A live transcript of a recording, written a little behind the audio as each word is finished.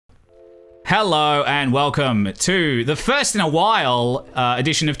Hello and welcome to the first in a while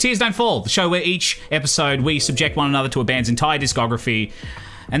edition of Tears Don't Fall, the show where each episode we subject one another to a band's entire discography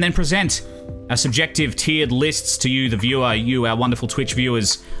and then present a subjective tiered lists to you, the viewer, you, our wonderful Twitch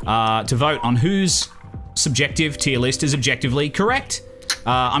viewers, to vote on whose subjective tier list is objectively correct.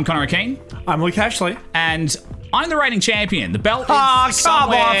 I'm Connor O'Kane. I'm Luke Ashley. And I'm the reigning champion. The belt is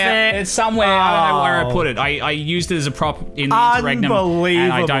somewhere. It's somewhere. I don't know where I put it. I used it as a prop in the interregnum,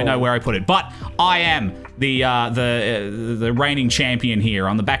 and I don't know where I put it. But I am the reigning champion here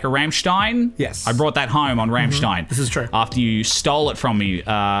on the back of Rammstein. Yes, I brought that home on Rammstein. This is true. After you stole it from me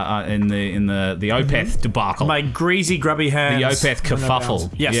in the Opeth debacle. My greasy, grubby hands. The Opeth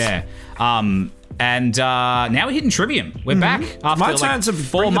kerfuffle. Yes. Yeah. And now we're hitting Trivium. We're back after my turn to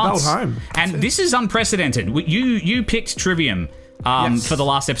 4 months. The belt home. And this is unprecedented. You picked Trivium for the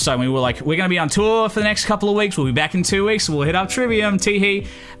last episode. And we were like, we're going to be on tour for the next couple of weeks. We'll be back in 2 weeks. We'll hit up Trivium, tee-hee.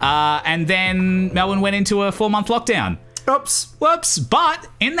 And then Melbourne went into a 4-month lockdown. Oops. Whoops. But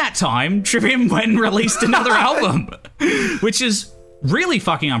in that time, Trivium went and released another album, which is really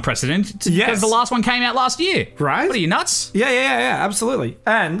fucking unprecedented. Yes. Because the last one came out last year. Right. What are you, nuts? Yeah, absolutely.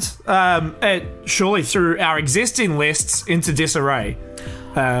 And it surely threw our existing lists into disarray.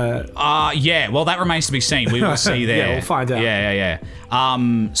 Yeah, well, that remains to be seen. We will see there. Yeah, we'll find out. Yeah.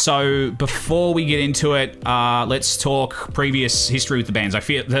 So before we get into it, let's talk previous history with the bands. I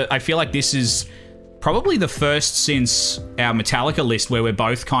feel like this is probably the first since our Metallica list where we're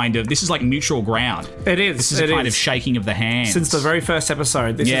both kind of... This is like neutral ground. It is. This is a kind of shaking of the hands. Since the very first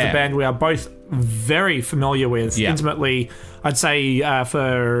episode, this is a band we are both very familiar with, intimately, I'd say,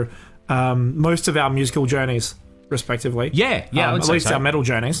 for most of our musical journeys, respectively. Yeah, at least our metal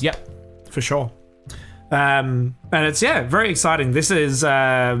journeys. Yep. For sure. And it's, very exciting. This is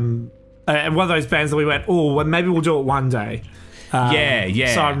one of those bands that we went, well, maybe we'll do it one day.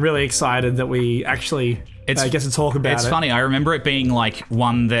 Yeah. So I'm really excited that we actually get to talk about it. It's funny. I remember it being like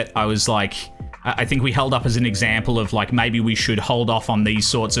one that I was like, I think we held up as an example of like maybe we should hold off on these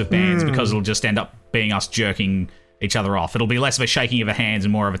sorts of bands because it'll just end up being us jerking each other off. It'll be less of a shaking of the hands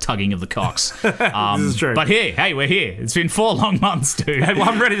and more of a tugging of the cocks. This is true. But hey, we're here. It's been 4 long months, dude. Well,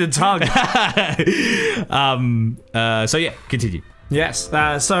 I'm ready to tug. So yeah, continue. Yes.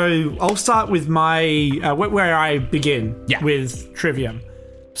 So I'll start with my where I begin with Trivium.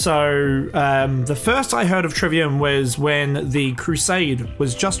 So the first I heard of Trivium was when the Crusade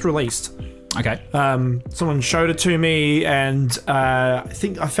was just released. Okay. Someone showed it to me, and I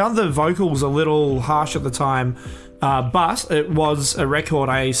think I found the vocals a little harsh at the time, but it was a record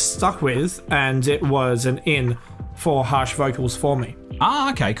I stuck with, and it was an in for harsh vocals for me.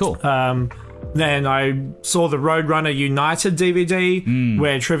 Ah, okay, cool. Then I saw the Roadrunner United DVD,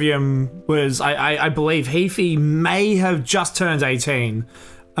 where Trivium was, I believe Heafy may have just turned 18.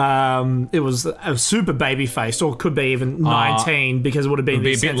 It was a super baby faced, or could be even 19, because it would have been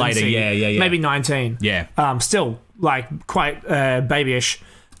a bit later. Yeah. Maybe 19. Yeah. Still, like, quite babyish.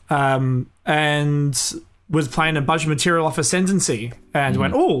 And was playing a bunch of material off Ascendancy, and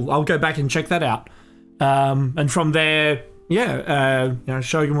went, I'll go back and check that out. And from there...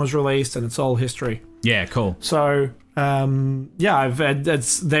 Shogun was released, and it's all history. Yeah, cool. So, they're a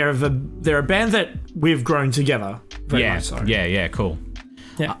band that we've grown together. Very much so. Yeah, cool.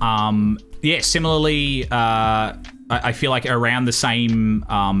 Yeah. Similarly, I feel like around the same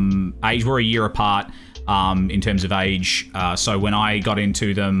age, we're a year apart in terms of age. So when I got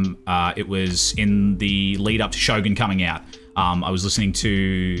into them, it was in the lead up to Shogun coming out. I was listening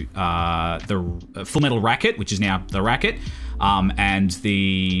to the Full Metal Racket, which is now The Racket, and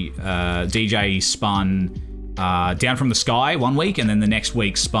the DJ spun Down From the Sky one week, and then the next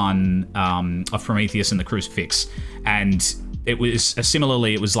week spun of Prometheus and the Crucifix. And it was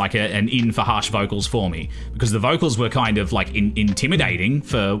similarly, it was like an in for harsh vocals for me, because the vocals were kind of like intimidating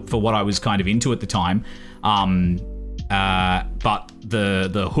for what I was kind of into at the time. But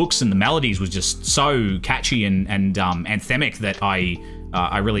the hooks and the melodies was just so catchy and anthemic that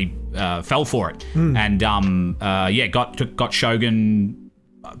I really fell for it. And got Shogun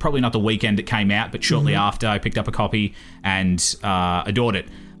probably not the weekend it came out, but shortly after I picked up a copy and adored it.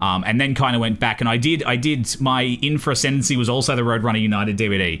 And then kind of went back, and I did my in for Ascendancy was also the Roadrunner United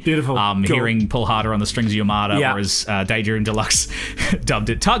DVD. Beautiful. Cool. Hearing Pull Harder on the Strings of Your Martyr, whereas Daydream Deluxe dubbed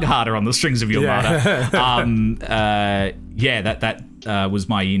it Tug Harder on the Strings of Your Martyr. That was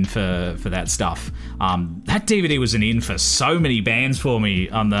my in for that stuff. That DVD was an in for so many bands for me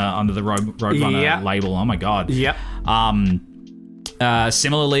under the Roadrunner label. Oh my god. Yep.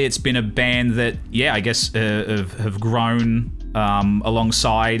 Similarly, it's been a band that, I guess have grown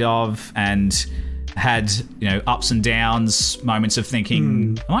alongside of, and had, ups and downs, moments of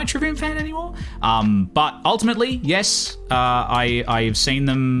thinking, am I a Trivium fan anymore? But ultimately, yes, I've seen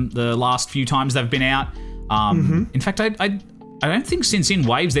them the last few times they've been out. In fact, I don't think since In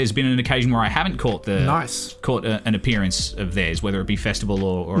Waves there's been an occasion where I haven't caught an appearance of theirs, whether it be festival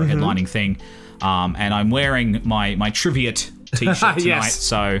or a headlining thing. And I'm wearing my Triviate t-shirt tonight, Yes.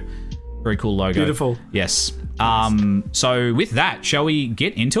 so very cool logo. Beautiful. Yes. So with that, shall we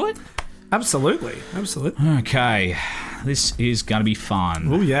get into it? Absolutely. Okay. This is going to be fun.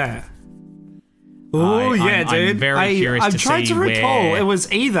 Oh, yeah. Oh, yeah, dude. I'm very curious I'm to trying see to recall. where... It was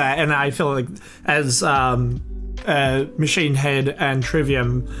either, and I feel like as Machine Head and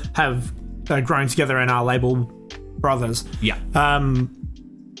Trivium have grown together and are label brothers. Yeah.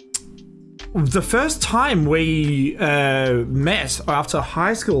 The first time we met after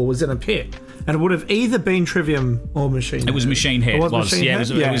high school was in a pit, and it would have either been Trivium or Machine Head. It was Machine Head.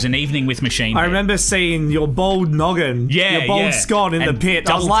 It was an evening with Machine Head. I remember seeing your bald noggin, your bald scon in the pit.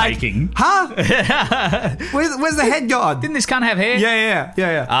 I was like, huh? Where's the head gone? Didn't this cunt have hair? Yeah.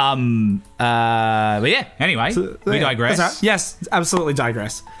 But yeah, anyway, we digress. Right. Yes, absolutely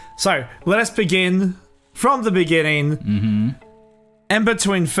digress. So, let us begin from the beginning. Ember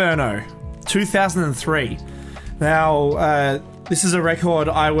to Inferno, 2003. Now, this is a record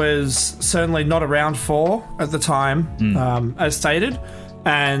I was certainly not around for at the time, as stated,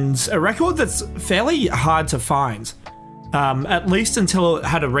 and a record that's fairly hard to find, at least until it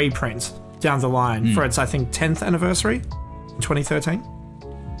had a reprint down the line for its, I think, 10th anniversary in 2013.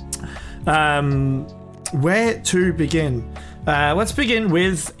 Where to begin? Let's begin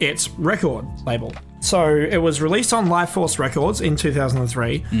with its record label. So it was released on Life Force Records in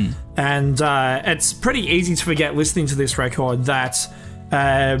 2003, and it's pretty easy to forget listening to this record that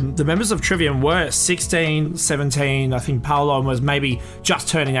the members of Trivium were 16, 17, I think Paolo was maybe just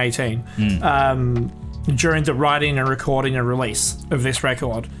turning 18 during the writing and recording and release of this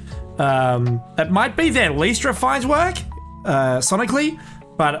record. It might be their least refined work, sonically,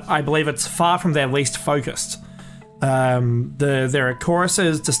 but I believe it's far from their least focused. There are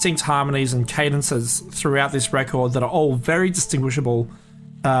choruses, distinct harmonies, and cadences throughout this record that are all very distinguishable.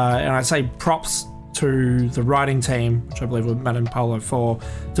 And I say props to the writing team, which I believe were Matt and Paolo, for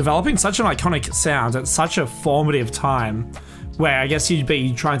developing such an iconic sound at such a formative time, where I guess you'd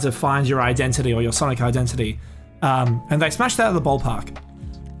be trying to find your identity or your sonic identity. And they smashed that out of the ballpark.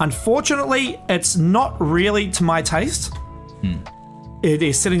 Unfortunately, it's not really to my taste. It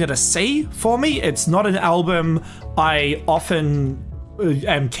is sitting at a C for me. It's not an album I often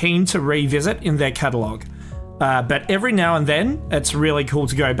am keen to revisit in their catalogue. But every now and then, it's really cool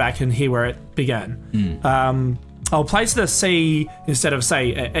to go back and hear where it began. I'll place the C instead of,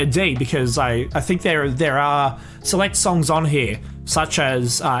 say, a D, because I think there are select songs on here, such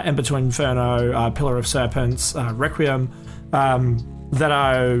as Ember to Inferno, Pillar of Serpents, Requiem, that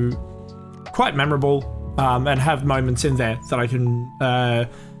are quite memorable. And have moments in there that I can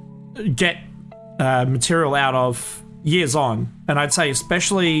get material out of years on. And I'd say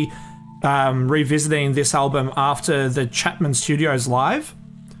especially revisiting this album after the Chapman Studios Live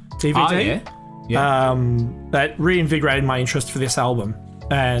DVD. That reinvigorated my interest for this album.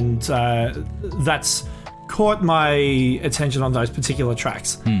 And that's caught my attention on those particular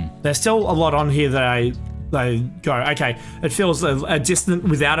tracks. There's still a lot on here that I go, okay, it feels a distant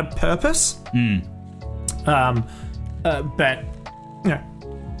without a purpose. But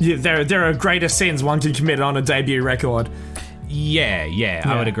there are greater sins one can commit on a debut record. Yeah,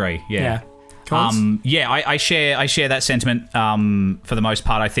 I would agree. Yeah. I share that sentiment. For the most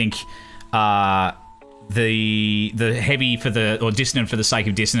part, I think the heavy for the or dissonant for the sake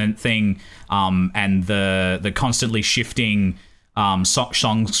of dissonant thing, and the constantly shifting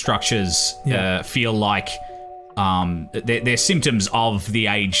song structures feel like. They're symptoms of the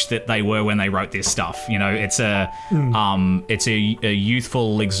age that they were when they wrote this stuff. It's a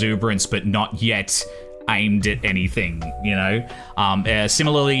youthful exuberance, but not yet aimed at anything.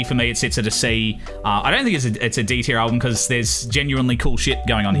 Similarly for me, it sits at a C. I don't think it's a D tier album because there's genuinely cool shit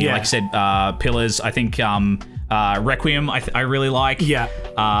going on here. Like I said, Pillars. I think Requiem. I really like.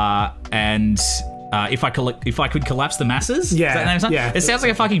 And. If I could collapse the masses? Yeah. Is that the name? Yeah. It sounds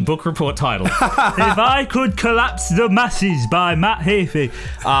like a fucking book report title. If I could collapse the masses by Matt Heafy.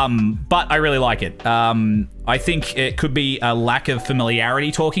 But I really like it. I think it could be a lack of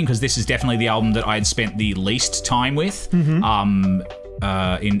familiarity talking, because this is definitely the album that I had spent the least time with. In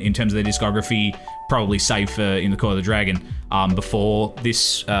terms of their discography, probably save for In the Court of the Dragon before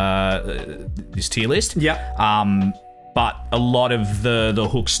this this tier list. Yeah. But a lot of the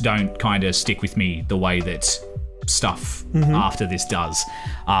hooks don't kind of stick with me the way that stuff after this does.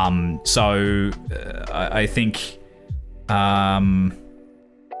 So I think,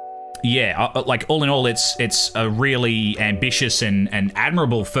 like all in all, it's a really ambitious and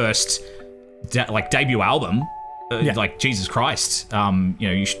admirable first debut album. Like, Jesus Christ,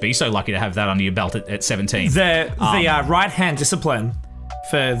 you should be so lucky to have that under your belt at 17. The right hand discipline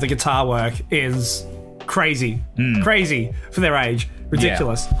for the guitar work is crazy for their age,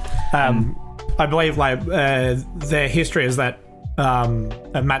 ridiculous. I believe their history is that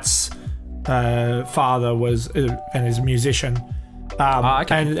Matt's father was and is a musician,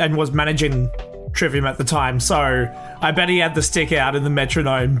 and was managing Trivium at the time, so I bet he had the stick out in the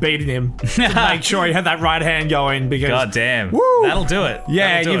metronome beating him to make sure he had that right hand going, because God damn, that'll do it.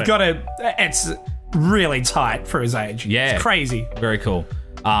 Yeah, you've got to. It's really tight for his age. Yeah, it's crazy. Very cool.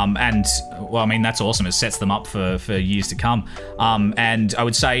 And well, I mean, that's awesome. It sets them up for years to come. And I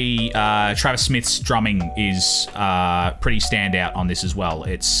would say Travis Smith's drumming is pretty standout on this as well.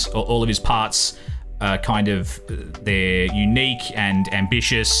 It's all of his parts. They're unique and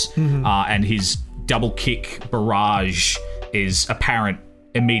ambitious, and his double kick barrage is apparent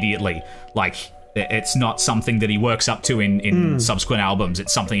immediately. Like, it's not something that he works up to in subsequent albums.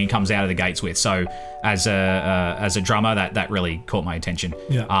 It's something he comes out of the gates with. So as a drummer, that really caught my attention.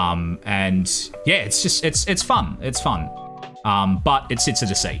 Yeah. And yeah, it's fun. It's fun. But it sits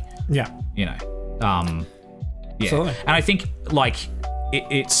at a C. Yeah. Yeah. Absolutely. And I think like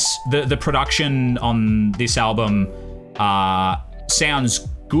it's the production on this album sounds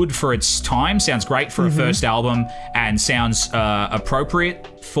good for its time, sounds great for a first album, and sounds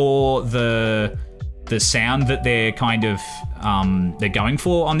appropriate for the sound that they're kind of they're going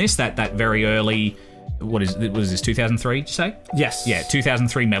for on this. That very early, what is this, 2003? Did you say? Yes. Yeah,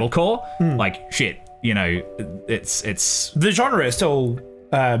 2003 metalcore. Like shit, it's the genre is still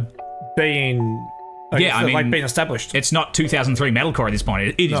being. Being established. It's not 2003 metalcore at this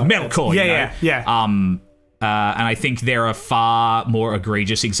point. It is metalcore. Yeah. And I think there are far more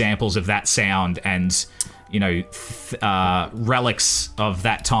egregious examples of that sound and, relics of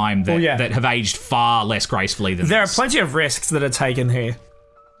that time that have aged far less gracefully than there this. are plenty of risks that are taken here,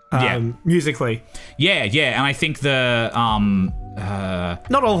 musically. Yeah, and I think the...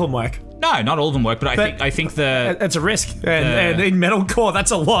 not all of them work. No, not all of them work, but I think the... It's a risk, and in metalcore, that's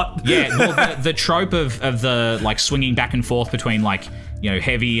a lot. Yeah, well, the trope of the, like, swinging back and forth between, like,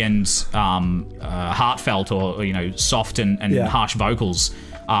 heavy and heartfelt or soft and harsh vocals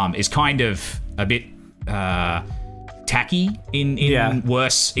is kind of a bit tacky in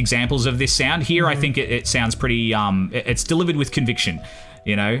worse examples of this sound. Here, I think it sounds pretty... it's delivered with conviction,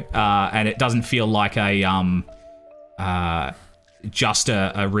 and it doesn't feel like just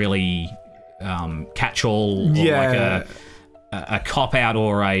a really catch-all or like a cop-out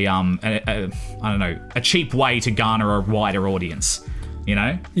or I don't know, a cheap way to garner a wider audience.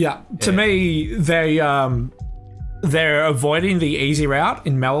 Yeah. To me, they're avoiding the easy route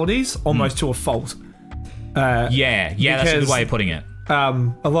in melodies almost to a fault. That's a good way of putting it. A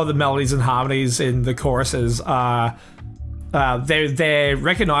lot of the melodies and harmonies in the choruses are they're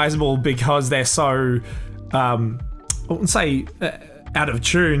recognizable because they're so I wouldn't say out of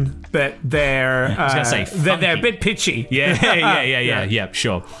tune, but they're they're a bit pitchy. Yeah,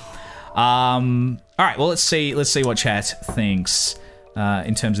 sure. All right, well, let's see what chat thinks.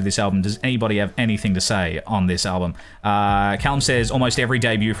 In terms of this album, does anybody have anything to say on this album? Callum says almost every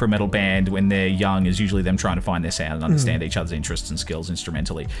debut for a metal band when they're young is usually them trying to find their sound and understand each other's interests and skills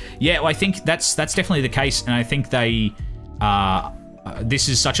instrumentally. Yeah, well, I think that's definitely the case, and I think they this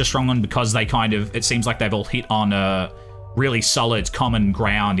is such a strong one because they it seems like they've all hit on a really solid common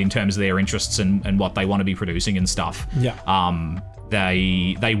ground in terms of their interests and what they want to be producing and stuff. Yeah.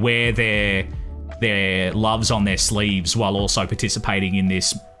 They wear their loves on their sleeves while also participating in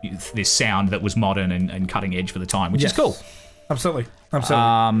this sound that was modern and cutting edge for the time, which is cool. Absolutely.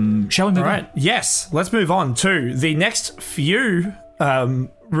 Shall we move on? Right. Yes, let's move on to the next few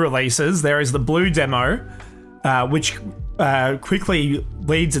releases. There is the Blue demo, which quickly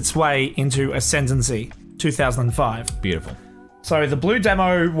leads its way into Ascendancy, 2005. Beautiful. So the Blue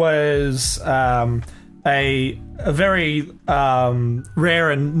demo was a very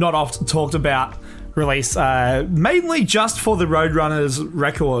rare and not often talked about release, mainly just for the Roadrunners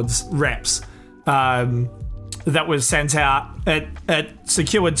Records reps. That was sent out. It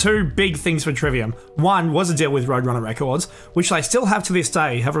secured two big things for Trivium. One was a deal with Roadrunner Records, which they still have to this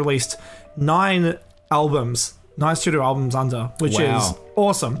day, have released 9 studio albums under, which is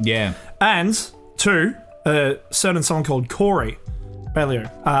awesome. Yeah. And 2, a certain song called Corey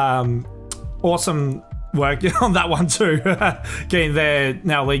Failure. Awesome work on that one too. Getting their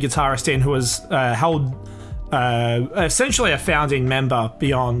now lead guitarist in, who has held essentially a founding member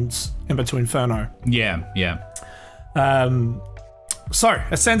beyond Ember to Inferno. Yeah, yeah. So,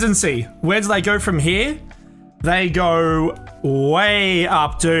 Ascendancy, where do they go from here? They go way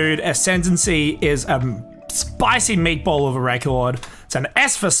up, dude. Ascendancy is a spicy meatball of a record. It's an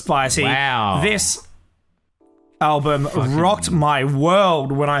S for spicy. Wow. This album rocked my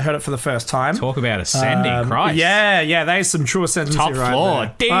world when I heard it for the first time. Talk about ascending, Christ. Yeah, there's some true Ascendancy Top right floor.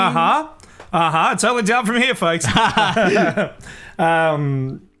 there. Ding. Totally down from here, folks.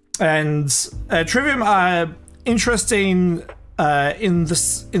 Trivium are interesting in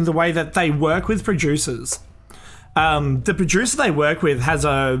the way that they work with producers. The producer they work with has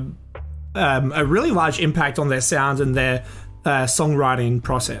a really large impact on their sound and their songwriting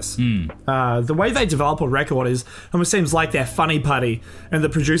process. The way they develop a record is almost seems like they're funny putty, and the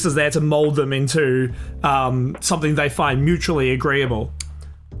producer's there to mold them into something they find mutually agreeable.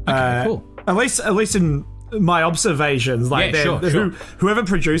 Okay, cool. At least in my observations, like Yeah, sure. whoever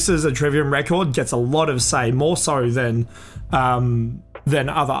produces a Trivium record gets a lot of say, more so than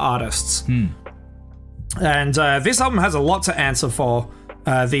other artists. And this album has a lot to answer for.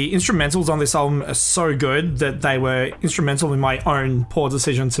 The instrumentals on this album are so good that they were instrumental in my own poor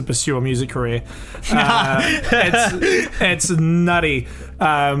decision to pursue a music career. It's nutty.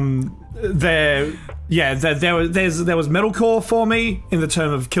 There was metalcore for me in the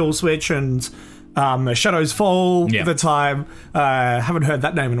term of Kill Switch and Shadows Fall at the time. Haven't heard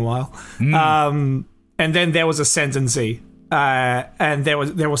that name in a while. And then there was Ascendancy. And there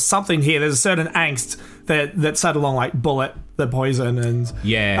was something here. There's a certain angst that sat along like Bullet, The Poison, and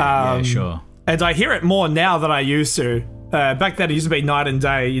sure. And I hear it more now than I used to. Back then, it used to be night and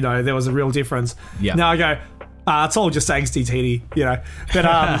day. You know, there was a real difference. Yeah. Now I go, it's all just angsty teeny, you know. But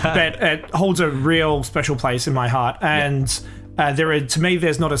it holds a real special place in my heart. And to me,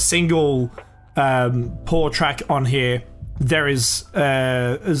 there's not a single poor track on here. There's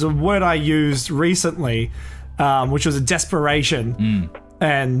a word I used recently, which was a desperation.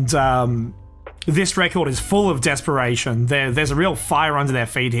 And this record is full of desperation. There's a real fire under their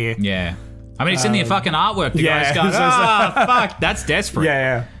feet here. Yeah. I mean, it's in the fucking artwork. The guys go, fuck, that's desperate.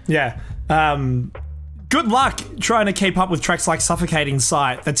 Yeah. Good luck trying to keep up with tracks like Suffocating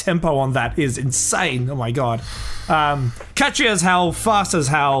Sight. The tempo on that is insane. Oh my god. Catchy as hell, fast as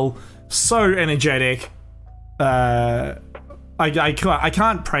hell, so energetic. I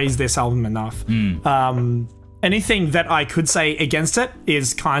can't praise this album enough. Anything that I could say against it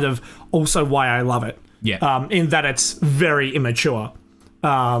is kind of also why I love it. Yeah. In that it's very immature.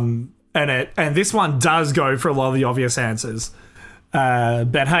 And this one does go for a lot of the obvious answers.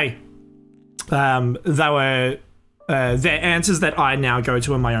 But hey, they're answers that I now go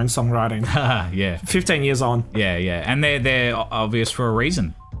to in my own songwriting. Yeah. 15 years on. Yeah. And they're obvious for a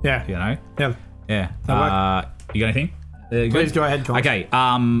reason. Yeah. You know? Yeah. You got anything? Please go ahead, Colin. Okay.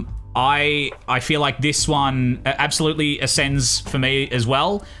 I feel like this one absolutely ascends for me as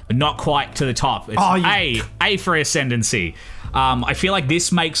well, but not quite to the top. It's A for Ascendancy. I feel like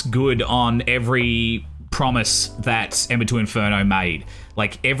this makes good on every promise that Ember to Inferno made.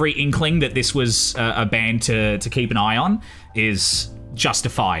 Like every inkling that this was a band to keep an eye on is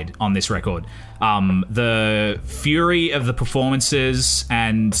justified on this record. The fury of the performances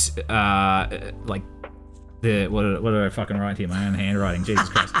and what did I fucking write here? My own handwriting. Jesus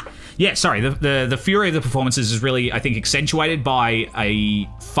Christ. Yeah, sorry. The fury of the performances is really, I think, accentuated by a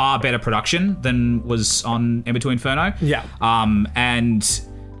far better production than was on Ember to Inferno. Yeah. And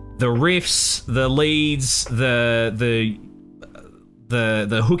the riffs, the leads, the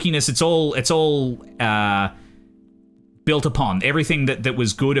hookiness, it's all built upon. Everything that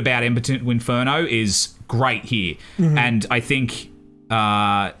was good about Ember to Inferno is great here. And I think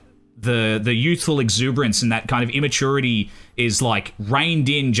the youthful exuberance and that kind of immaturity is like reined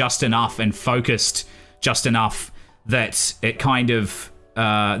in just enough and focused just enough that it kind of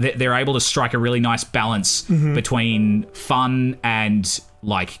they're able to strike a really nice balance between fun and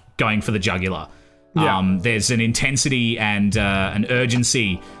like going for the jugular. There's an intensity and an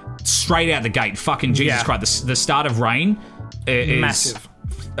urgency straight out the gate. Fucking Jesus Christ. The start of Rain is massive.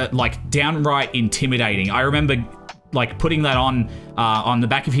 Like downright intimidating. I remember like putting that on the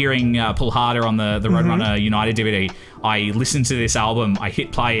back of hearing Pull Harder on the Roadrunner United DVD. I listened to this album, I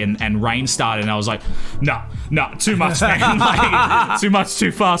hit play, and Rain started, and I was like, no, too much, man. Like, too much,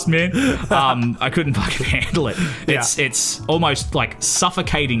 too fast, man. I couldn't fucking handle it. It's almost like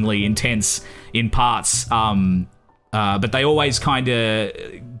suffocatingly intense in parts, but they always kind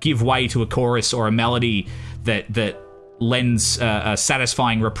of give way to a chorus or a melody that lends a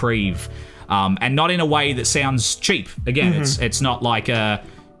satisfying reprieve. And not in a way that sounds cheap. Again, it's not like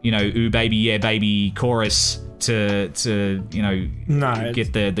ooh baby, yeah baby chorus to get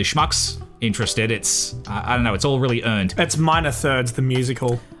the schmucks interested. It's I don't know. It's all really earned. It's minor thirds, the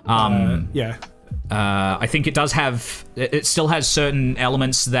musical. Yeah. I think it does have. It still has certain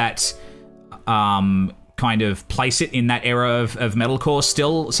elements that kind of place it in that era of metalcore.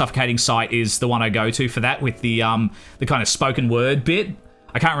 Still, Suffocating Sight is the one I go to for that, with the kind of spoken word bit.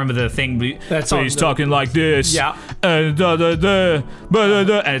 I can't remember the thing, but so he's talking like this, yeah, and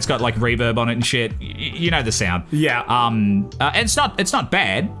it's got like reverb on it and shit. You know the sound, yeah. And it's not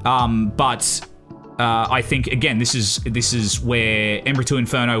bad, but I think again this is where Ember to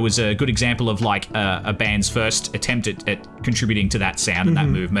Inferno was a good example of like a band's first attempt at contributing to that sound and that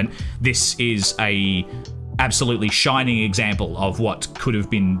movement. This is a absolutely shining example of what could have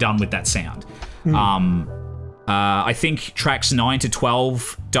been done with that sound. I think tracks 9 to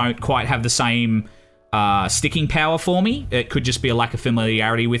 12 don't quite have the same sticking power for me. It could just be a lack of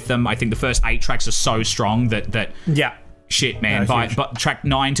familiarity with them. I think the first 8 tracks are so strong that yeah, shit, man. But track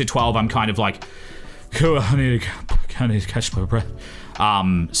 9 to 12, I'm kind of like, cool, I need to catch my breath.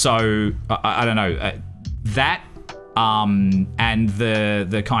 So I don't know that, and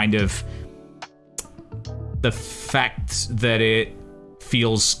the kind of the fact that it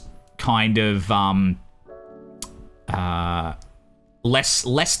feels kind of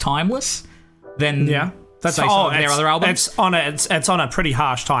less timeless than that's say some of their other albums. It's on a pretty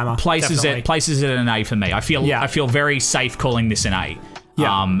harsh timer. Places it an A for me. I feel very safe calling this an A.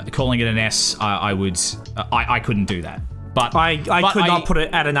 Yeah. Calling it an S, I couldn't do that. But I could not put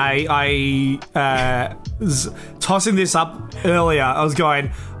it at an A. I was tossing this up earlier. I was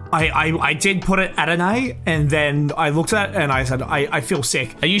going, I did put it at an A, and then I looked at it and I said, I feel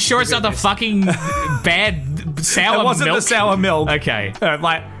sick. Are you sure it's not the fucking bad sour milk? It wasn't the sour milk. Okay.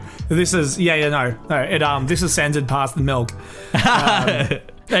 Like, this is, no. This ascended past the milk.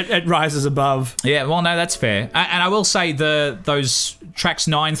 It rises above. Yeah, well, no, that's fair. And I will say those tracks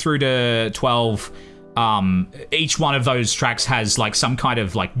 9 through to 12, each one of those tracks has like some kind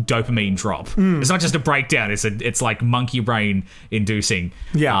of like dopamine drop. It's not just a breakdown. It's like monkey brain inducing.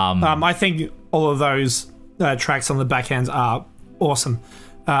 Yeah. I think all of those tracks on the back ends are awesome.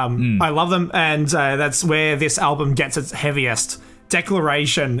 I love them, and that's where this album gets its heaviest.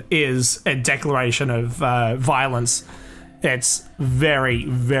 Declaration is a declaration of violence. It's very,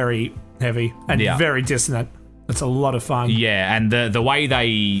 very heavy and very dissonant. It's a lot of fun. Yeah, and the way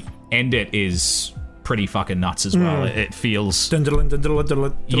they end it is pretty fucking nuts as well. It feels... Yeah.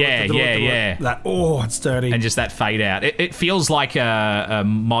 That, it's dirty. And just that fade out. It feels like a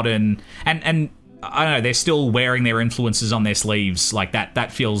modern... And I don't know, they're still wearing their influences on their sleeves. Like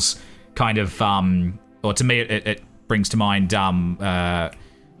that feels kind of... or to me, it brings to mind...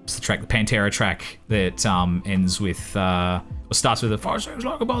 what's the track? The Pantera track that ends with... or starts with a... "Fire seems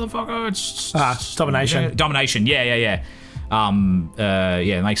like a motherfucker." It's... Domination. Domination, yeah.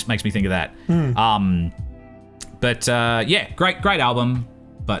 It makes me think of that. But great album,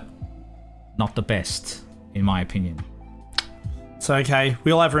 but not the best, in my opinion. It's okay.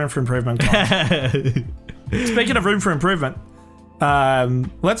 We all have room for improvement. Speaking of room for improvement,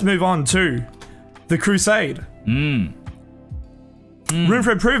 let's move on to the Crusade. Room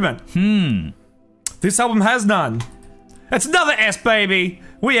for improvement. This album has none. It's another S, baby.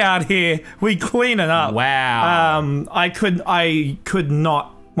 We out here. We cleaning up. Wow. I could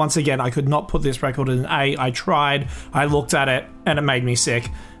not. Once again, I could not put this record in an A. I tried. I looked at it, and it made me sick.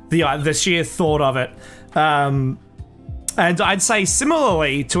 The sheer thought of it. And I'd say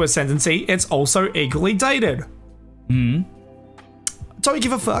similarly to Ascendancy, it's also equally dated. Don't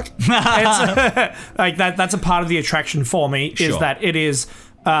give a fuck. It's, like that's a part of the attraction for me, is that it is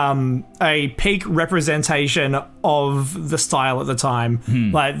a peak representation of the style at the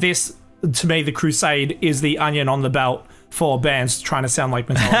time. Like this, to me, the Crusade is the onion on the belt for bands trying to sound like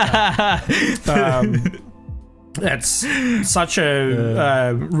Metallica. It's such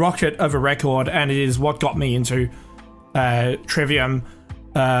a rocket of a record, and it is what got me into Trivium.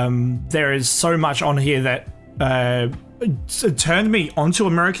 There is so much on here that turned me onto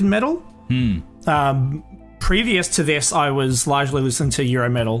American metal. Previous to this, I was largely listening to Euro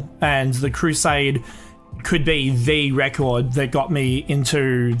metal, and the Crusade could be the record that got me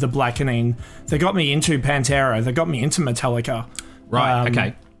into the Blackening, that got me into Pantera, that got me into Metallica. Right.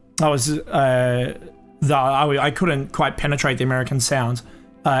 Okay. I was I couldn't quite penetrate the American sound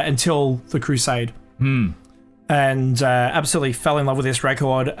until the Crusade. And absolutely fell in love with this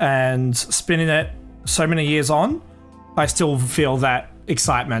record, and spinning it so many years on, I still feel that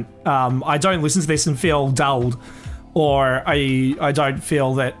excitement. I don't listen to this and feel dulled, or I don't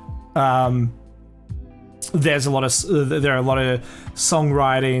feel that there are a lot of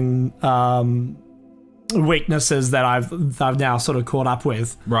songwriting weaknesses that I've now sort of caught up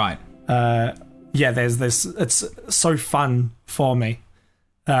with. Right. There's this. It's so fun for me.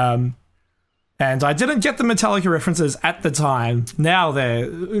 And I didn't get the Metallica references at the time. Now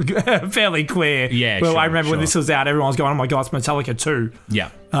they're fairly clear. Yeah, well, sure, I remember when this was out, everyone was going, "Oh my god, it's Metallica 2." Yeah.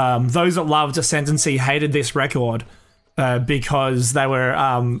 Those that loved Ascendancy hated this record because they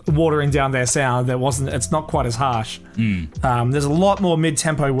were watering down their sound. It's not quite as harsh. There's a lot more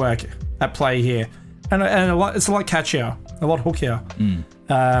mid-tempo work at play here, and it's a lot catchier, a lot hookier.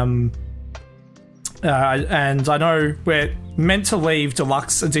 And I know we're meant to leave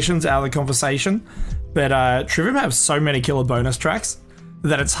deluxe editions out of the conversation, but Trivium have so many killer bonus tracks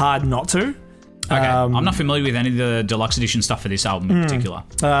that it's hard not to. Okay. I'm not familiar with any of the deluxe edition stuff for this album in particular.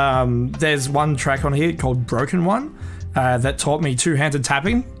 There's one track on here called Broken One that taught me two-handed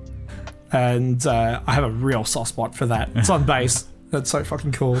tapping, and I have a real soft spot for that. It's on bass. That's so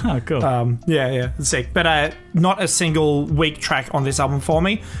fucking cool. Oh, cool. Yeah, it's sick. But not a single weak track on this album for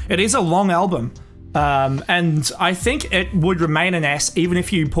me. It is a long album. And I think it would remain an S even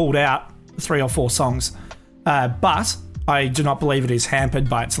if you pulled out 3 or 4 songs. But I do not believe it is hampered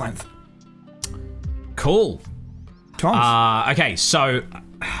by its length. Cool. Okay, so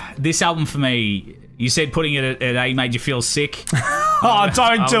this album for me, you said putting it at A made you feel sick.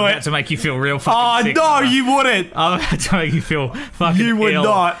 Don't do it. About to make you feel real fucking sick. Oh, no, you wouldn't. I'm about to make you feel fucking You would ill.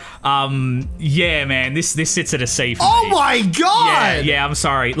 not. Yeah, man, this sits at a C for Oh me. my god! Yeah, I'm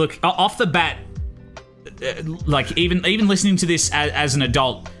sorry. Look, off the bat, like even listening to this as an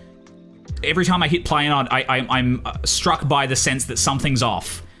adult, every time I hit play on, I'm struck by the sense that something's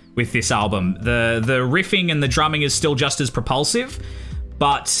off with this album. The riffing and the drumming is still just as propulsive,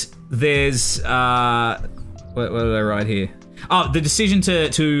 but there's what did I write here? Oh, the decision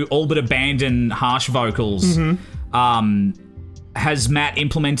to all but abandon harsh vocals. Has Matt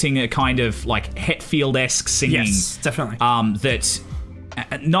implementing a kind of like Hetfield-esque singing. Yes, definitely. That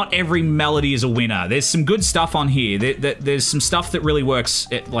not every melody is a winner. There's some good stuff on here. There's some stuff that really works,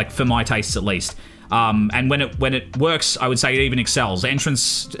 like for my tastes at least. And when it works, I would say it even excels.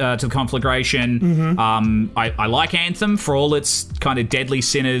 Entrance to the Conflagration. I like Anthem for all its kind of Deadly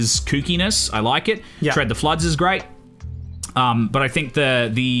Sinners kookiness. I like it. Yeah. Tread the Floods is great. But I think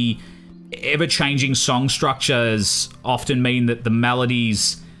the ever-changing song structures often mean that the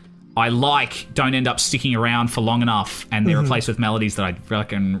melodies I like don't end up sticking around for long enough, and they're replaced with melodies that I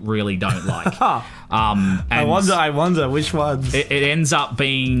reckon really don't like. I wonder which ones. It ends up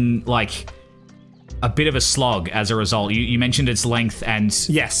being like a bit of a slog as a result. You mentioned its length, and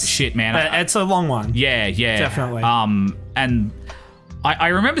Yes. shit, man. It's a long one. Yeah, Definitely. And I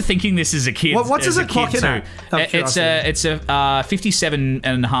remember thinking this as a kid. What does it clock in at? It's a 57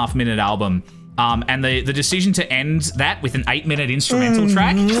 and a half minute album. And the decision to end that with an 8-minute instrumental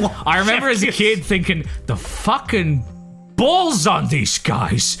track, I remember as a kid thinking, the fucking balls on these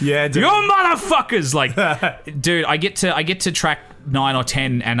guys. Yeah, dude. You motherfuckers. Like, dude, I get to track 9 or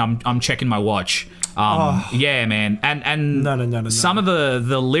 10 and I'm checking my watch. Yeah, man. And No. some of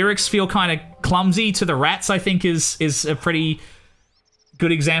the lyrics feel kind of clumsy. To the Rats, I think is a pretty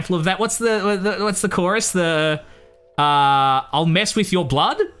good example of that. What's the chorus? I'll mess with your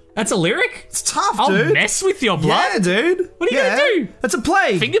blood? That's a lyric? It's tough, I'll dude. mess with your blood? Yeah, dude. What are you gonna do? It's a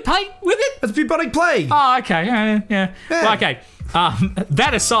plague. Finger paint with it? It's bubonic plague. Oh, okay. Yeah. Well, okay.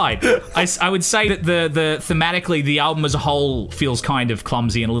 That aside, I would say that the thematically, the album as a whole feels kind of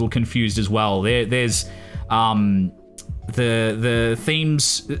clumsy and a little confused as well. There's the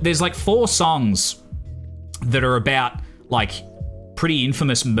themes. There's like 4 songs that are about like pretty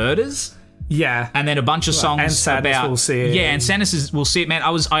infamous murders. Yeah. And then a bunch of songs and Sadness about... Will See It. Yeah, and Sadness Will See It, man.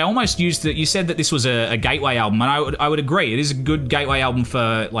 I almost used that. You said that this was a gateway album, and I would agree. It is a good gateway album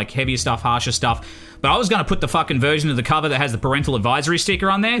for like heavier stuff, harsher stuff. But I was going to put the fucking version of the cover that has the parental advisory sticker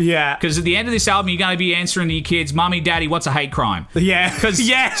on there. Yeah. Because at the end of this album, you're going to be answering to your kids, Mommy, Daddy, what's a hate crime? Yeah. Because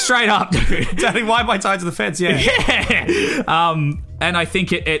straight up, dude. Daddy, why am I tied to the fence? Yeah. Yeah. And I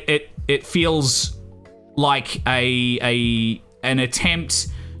think it feels like an attempt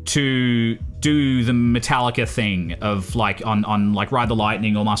to do the Metallica thing of like on like Ride the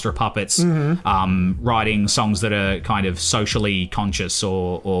Lightning or Master of Puppets, writing songs that are kind of socially conscious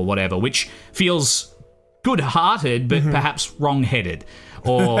or whatever, which feels good-hearted but perhaps wrong-headed,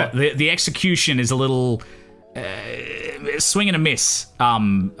 or the execution is a little swing and a miss.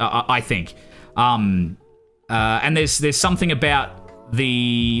 I think, and there's something about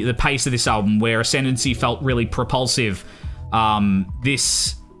the pace of this album where Ascendancy felt really propulsive.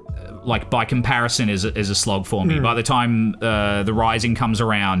 This, like, by comparison, is a slog for me. By the time the Rising comes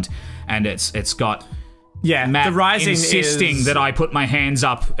around, and it's got Yeah, Matt the Rising insisting is... that I put my hands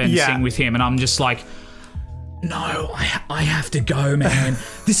up and Yeah. sing with him, and I'm just like, no, I have to go, man.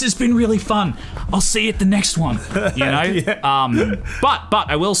 This has been really fun. I'll see you at the next one. You know? Yeah. But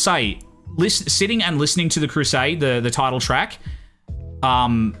I will say, sitting and listening to the Crusade, the title track,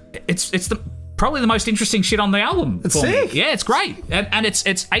 it's probably the most interesting shit on the album. It's for sick. Me. Yeah, it's great, and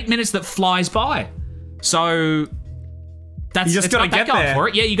it's 8 minutes that flies by. So that's You just it's gotta not that get going there. for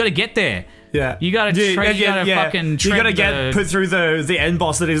it. Yeah, you got to get there. Yeah, You gotta fucking you gotta trim put through the end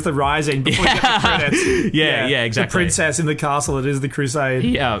boss that is the Rising before you get the credits. Yeah, exactly. The princess in the castle that is the Crusade.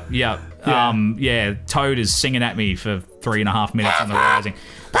 Yeah. Toad is singing at me for 3.5 minutes on the Rising.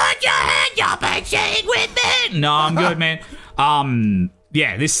 Put your hand up and sing with me. No, I'm good, man.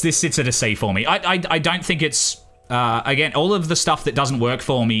 Yeah, this sits at a C for me. I don't think it's again, all of the stuff that doesn't work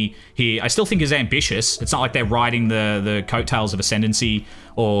for me here, I still think is ambitious. It's not like they're riding the coattails of Ascendancy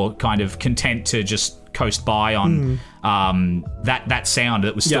or kind of content to just coast by on that sound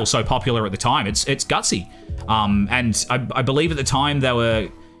that was still so popular at the time. It's gutsy. And I believe at the time they were,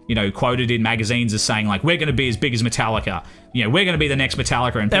 quoted in magazines as saying, like, we're going to be as big as Metallica. We're going to be the next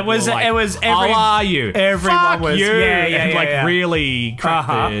Metallica. And people were like, how are you? Everyone Fuck was, you. yeah. Really cracked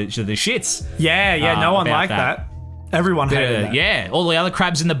the shits. Yeah, no one about liked that. Everyone hated that. Yeah, all the other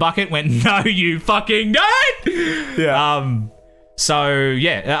crabs in the bucket went, no, you fucking don't! Yeah. So,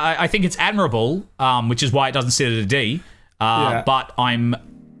 yeah, I think it's admirable, which is why it doesn't sit at a D. But I'm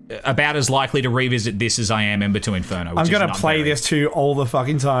about as likely to revisit this as I am Ember to Inferno. I'm going to play this too all the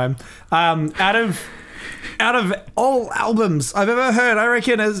fucking time. Out of all albums I've ever heard, I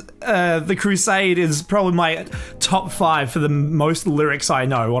reckon as The Crusade is probably my top 5 for the most lyrics I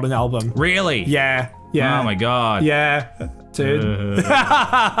know on an album. Really? Yeah. Oh my god. Yeah, dude.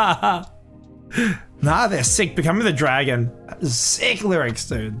 Nah, they're sick. Becoming the Dragon. Sick lyrics,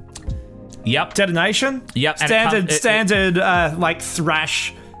 dude. Yep. Detonation. Yep. Standard like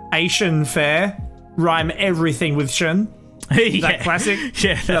thrash Asian fare. Rhyme everything with Shin. That classic.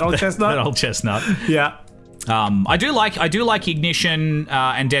 Yeah. That old chestnut. That old chestnut. Yeah. I do like Ignition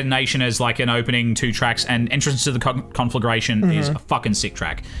and Detonation as like an opening 2 tracks, and Entrance to the Conflagration is a fucking sick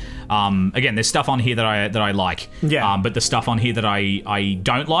track. Again, there's stuff on here that I like, but the stuff on here that I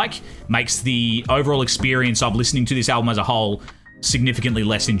don't like makes the overall experience of listening to this album as a whole significantly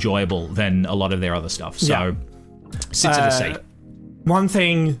less enjoyable than a lot of their other stuff. So, sits at a C. One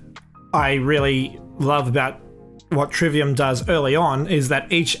thing I really love about what Trivium does early on is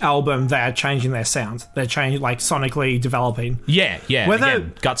that each album they're changing their sound. They're changing, like, sonically developing. Yeah.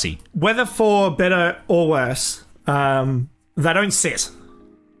 Again, gutsy. Whether for better or worse, they don't sit.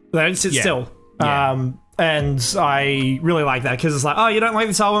 They don't sit still. Yeah. And I really like that because it's like, oh, you don't like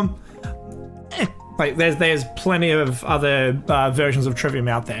this album? Like, there's plenty of other versions of Trivium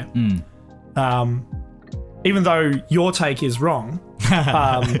out there. Even though your take is wrong,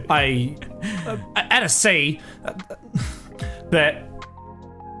 I at a C, but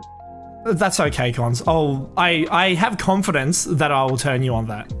that's okay, Cons. I have confidence that I will turn you on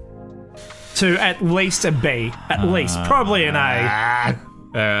that to at least a B, at least probably an A.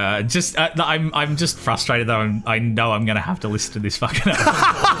 I'm just frustrated though. I know I'm gonna have to listen to this fucking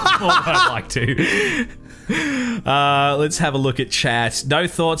album more than I'd like to. Let's have a look at chat. No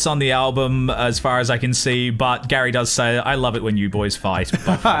thoughts on the album as far as I can see, but Gary does say, I love it when you boys fight,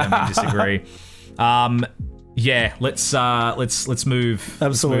 but I don't disagree. Yeah, let's move. Absolutely.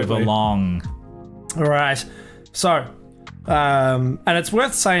 Let's move along. All right. So, and it's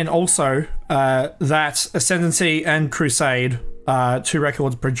worth saying also that Ascendancy and Crusade are 2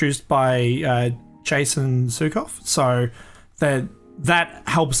 records produced by Jason Sukoff. So that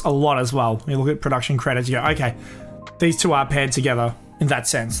helps a lot as well. When you look at production credits, you go, okay, these 2 are paired together in that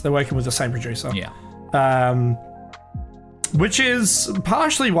sense. They're working with the same producer. Yeah. Which is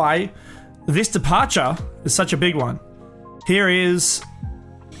partially why this departure is such a big one. Here is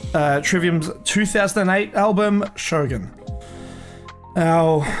Trivium's 2008 album, Shogun.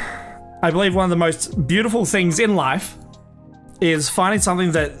 Now, I believe one of the most beautiful things in life is finding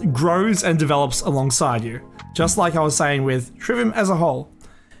something that grows and develops alongside you. Just like I was saying with Trivium as a whole.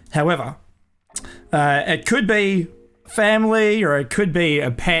 However, it could be family, or it could be a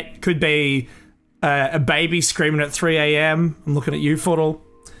pet, could be a baby screaming at 3 a.m. I'm looking at you, Fuddle.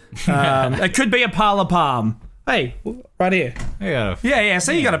 It could be a parlor palm. Hey, right here. Yeah.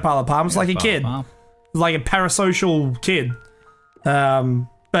 So you got a parlor palm. It's like a kid. Like a parasocial kid.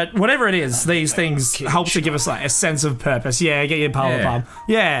 But whatever it is, these things help to give us like a sense of purpose. Yeah, get your parlor palm.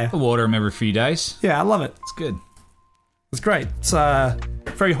 Yeah. I water them every few days. Yeah, I love it. It's good. It's great. It's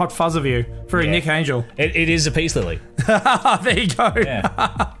very hot fuzz of you. Very Nick Angel. It is a peace lily. There you go.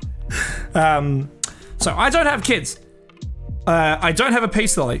 Yeah. So I don't have kids. I don't have a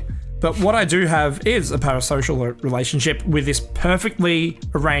peace lily. But what I do have is a parasocial relationship with this perfectly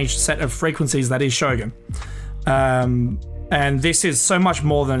arranged set of frequencies that is Shogun. And this is so much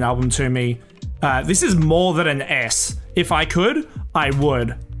more than an album to me. This is more than an S. If I could, I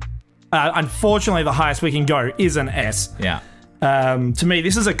would. Unfortunately, the highest we can go is an S. Yeah. To me,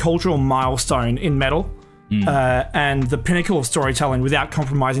 this is a cultural milestone in metal. And the pinnacle of storytelling without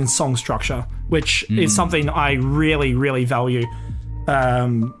compromising song structure, which is something I really, really value.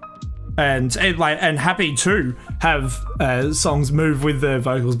 And happy to have songs move with the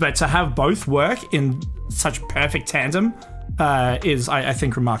vocals, but to have both work in such perfect tandem is, I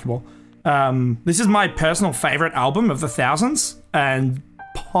think, remarkable. This is my personal favorite album of the thousands and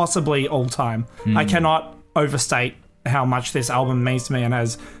possibly all time. I cannot overstate how much this album means to me and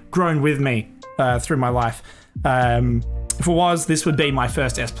has grown with me through my life. If it was, this would be my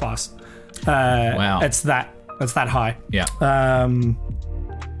first S+. Wow. It's that high. Yeah.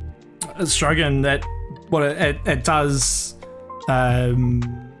 Shogun, what it does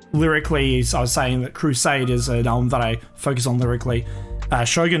lyrically is, I was saying that Crusade is an album that I focus on lyrically.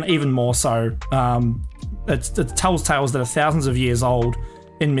 Shogun even more so. It tells tales that are thousands of years old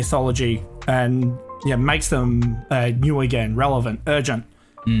in mythology and makes them new again, relevant, urgent.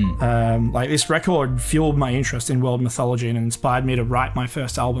 Like this record fueled my interest in world mythology and inspired me to write my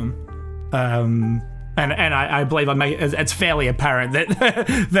first album. And I believe it's fairly apparent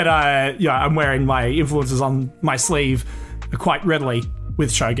that I'm wearing my influences on my sleeve quite readily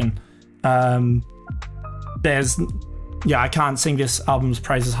with Shogun. I can't sing this album's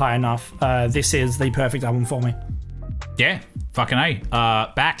praises high enough. This is the perfect album for me. Yeah, fucking A.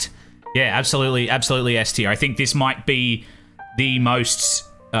 Backed. Yeah, absolutely S tier. I think this might be the most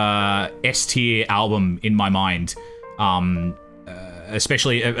S tier album in my mind,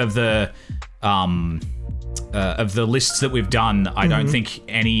 especially of the lists that we've done. I don't think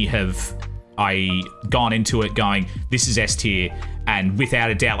any have I gone into it going, this is S tier, and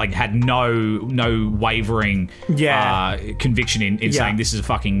without a doubt, like, had no wavering conviction in saying this is a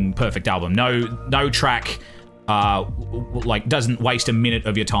fucking perfect album. No track doesn't waste a minute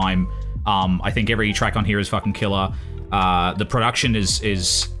of your time. I think every track on here is fucking killer. The production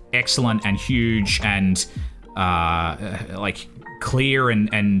is excellent and huge and clear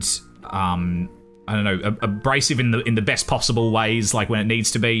and I don't know, abrasive in the best possible ways, like when it needs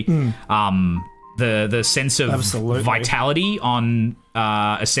to be. The sense of vitality on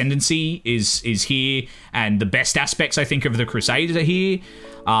Ascendancy is here, and the best aspects, I think, of the Crusade are here.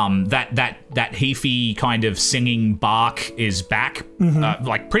 That heafy kind of singing bark is back,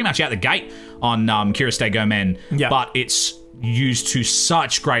 like pretty much out the gate on Crusade Gomen, but it's used to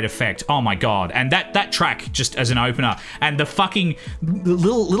such great effect. Oh my god. And that track just as an opener, and the fucking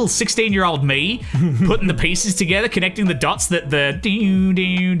little 16-year-old me putting the pieces together, connecting the dots, that the do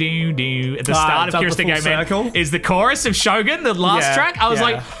do do do at the start of Crusade Gomen is the chorus of Shogun, the last track. I was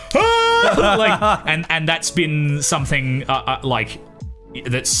like, ah! and that's been something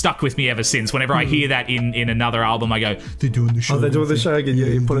that's stuck with me ever since. Whenever I hear that in another album, I go, they're doing the Shogun. Oh, they're doing the Shogun. Yeah,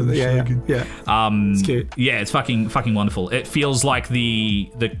 you put it there. Yeah. It's cute. Yeah, it's fucking wonderful. It feels like the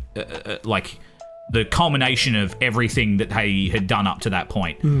culmination of everything that they had done up to that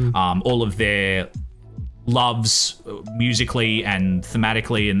point. All of their loves musically and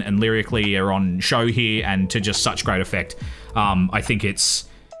thematically and lyrically are on show here, and to just such great effect. I think it's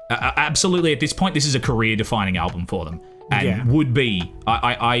absolutely, at this point, this is a career-defining album for them. And would be,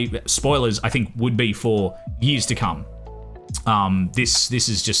 spoilers, I think would be for years to come. This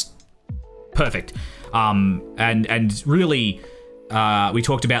is just perfect. And really, we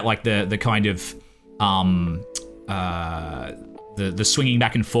talked about like the kind of the swinging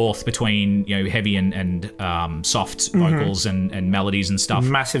back and forth between heavy and soft vocals and melodies and stuff.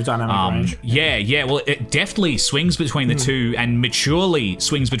 Massive dynamic range. Yeah. Well, it definitely swings between the two, and maturely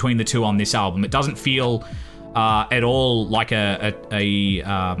swings between the two on this album. It doesn't feel at all like a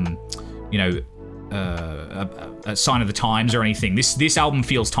sign of the times or anything. This album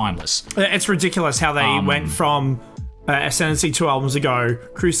feels timeless. It's ridiculous how they went from Ascendancy 2 albums ago,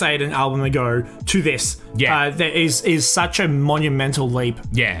 Crusade an album ago, to this. There is such a monumental leap.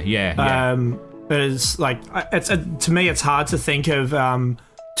 Yeah. It's like, to me, it's hard to think of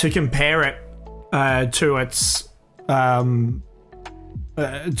to compare it to its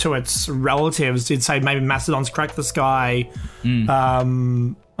relatives. You'd say maybe Mastodon's Crack the Sky, maybe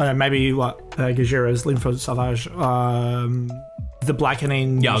Gajira's Lympho Savage, The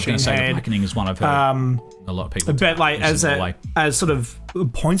Blackening. Yeah, I was going to say The Blackening is one I've heard a lot of people. But like as sort of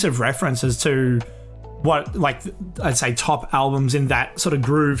points of reference as to what, like, I'd say top albums in that sort of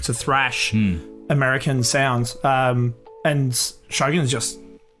groove to thrash. American sound. And Shogun's just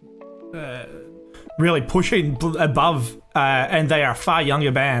really pushing above, and they are a far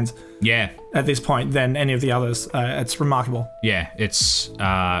younger band. Yeah. At this point than any of the others. It's remarkable. Yeah, it's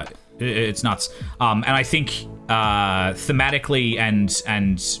nuts. And I think thematically and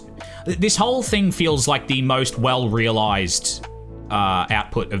this whole thing feels like the most well-realized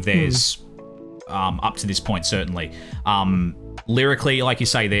output of theirs up to this point, certainly. Lyrically, like you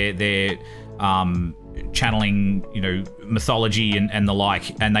say, they're channeling, mythology and the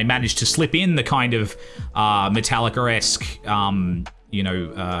like, and they managed to slip in the kind of Metallica-esque,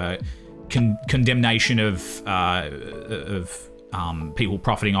 condemnation of people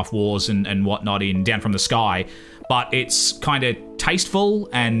profiting off wars and whatnot in Down From the Sky, but it's kind of tasteful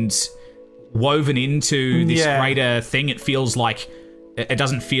and woven into this greater thing. It feels like it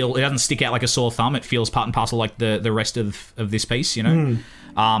doesn't stick out like a sore thumb. It feels part and parcel like the rest of this piece,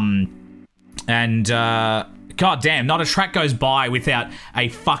 God damn, not a track goes by without a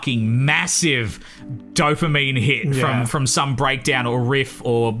fucking massive dopamine hit from some breakdown or riff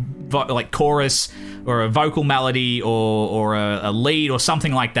or like chorus or a vocal melody or a lead or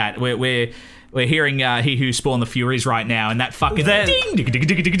something like that. We're hearing He Who Spawned the Furies right now, and that fucking ding, dude.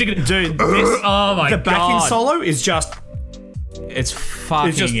 Oh my god, the backing solo is just. It's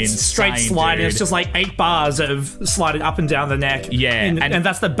fucking insane, straight sliding. dude. It's just like 8 bars of sliding up and down the neck. Yeah, and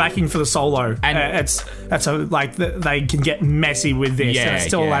that's the backing for the solo. And they can get messy with this, and it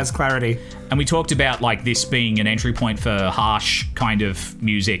still has clarity. And we talked about like this being an entry point for harsh kind of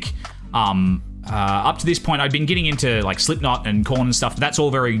music. Up to this point, I'd been getting into like Slipknot and Korn and stuff. That's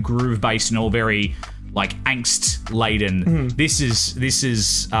all very groove based and all very like angst laden. This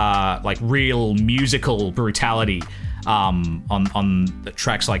is like real musical brutality. On the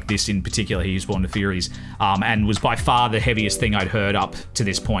tracks like this in particular, He Who Spawned the Furies, and was by far the heaviest thing I'd heard up to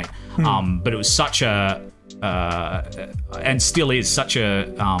this point. But it was such a, and still is such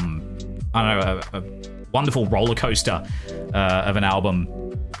a, a wonderful roller coaster of an album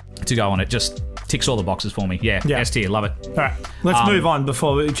to go on. It just ticks all the boxes for me. Yeah. S tier, love it. All right, let's move on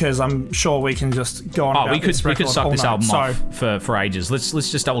because I'm sure we can just go on. Oh, we could suck this album off for ages. Let's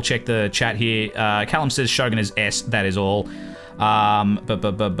just double check the chat here. Callum says Shogun is S. That is all.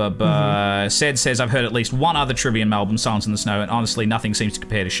 Sed says I've heard at least one other Trivium album, Silence in the Snow, and honestly nothing seems to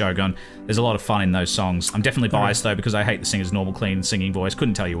compare to Shogun. There's a lot of fun in those songs. I'm definitely biased though because I hate the singer's normal clean singing voice.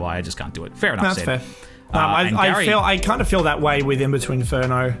 Couldn't tell you why. I just can't do it. Fair enough. That's fair. I kind of feel that way with In Between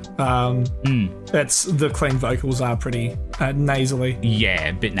Inferno. That's the clean vocals are pretty nasally. Yeah,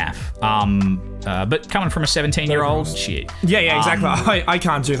 a bit naff. But coming from a 17-year-old, shit. Yeah, exactly. I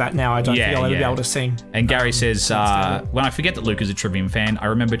can't do that now. I don't think I'll ever be able to sing. And Gary says, when I forget that Luke is a Trivium fan, I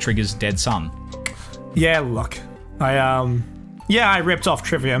remember Trigger's dead son. Yeah, look, I ripped off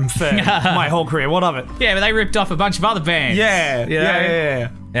Trivium for my whole career. What of it? Yeah, but they ripped off a bunch of other bands. Yeah.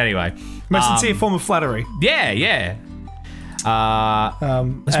 Anyway. Most sincere form of flattery. Yeah.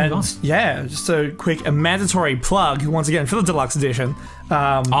 Let's move on. Yeah, just a mandatory plug once again for the deluxe edition.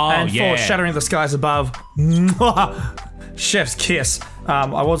 For Shattering the Skies Above. Chef's kiss.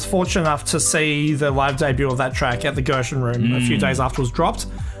 I was fortunate enough to see the live debut of that track at the Gershon Room a few days after it was dropped.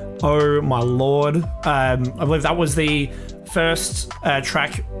 Oh my lord. I believe that was the first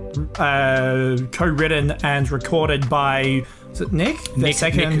track co-written and recorded by. Is it Nick? Nick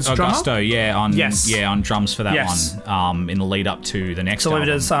Augusto, drummer? on drums for that one. In the lead up to the next album. It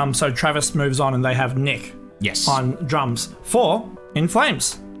is, so Travis moves on and they have Nick on drums for In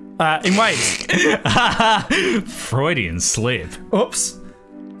Flames. In Waves. Freudian slip. Oops.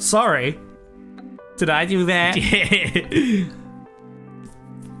 Sorry. Did I do that?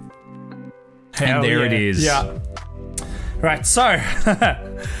 And there it is. Yeah. Right, so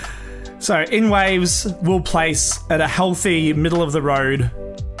In Waves will place at a healthy middle of the road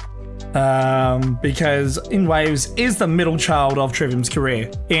because In Waves is the middle child of Trivium's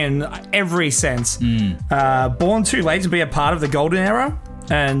career in every sense. Born too late to be a part of the golden era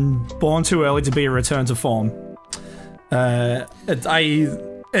and born too early to be a return to form.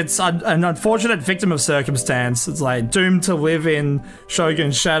 It's an unfortunate victim of circumstance. It's like doomed to live in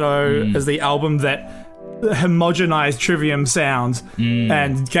Shogun's shadow as the album that homogenized Trivium sound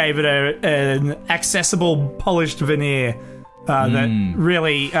and gave it an accessible, polished veneer that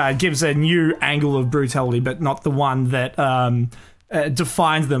really gives a new angle of brutality, but not the one that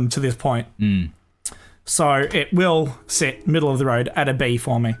defined them to this point. So it will sit middle of the road at a B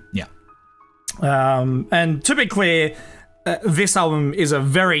for me. Yeah. And to be clear, this album is a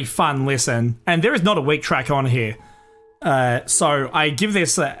very fun listen, and there is not a weak track on here. So I give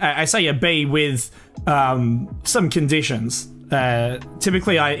this, I say a B with some conditions.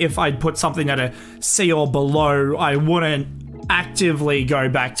 Typically, if I put something at a C or below, I wouldn't actively go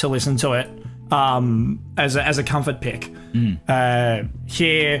back to listen to it as a comfort pick.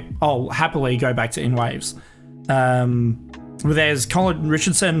 Here, I'll happily go back to In Waves. There's Colin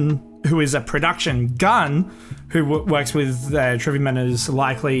Richardson, who is a production gun, who works with Trivium and is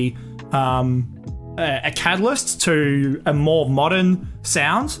likely a catalyst to a more modern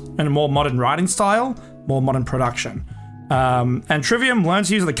sound and a more modern writing style, more modern production. And Trivium learned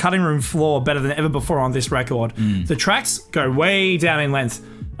to use the cutting room floor better than ever before on this record. The tracks go way down in length.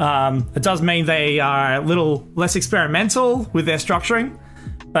 It does mean they are a little less experimental with their structuring,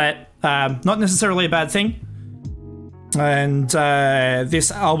 but not necessarily a bad thing. And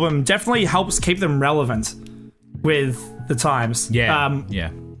this album definitely helps keep them relevant with the times.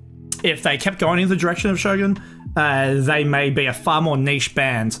 If they kept going in the direction of Shogun, they may be a far more niche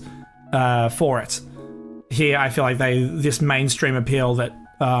band for it. Here, I feel like this mainstream appeal that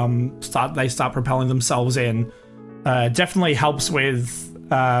they start propelling themselves in definitely helps with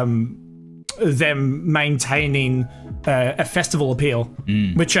them maintaining a festival appeal,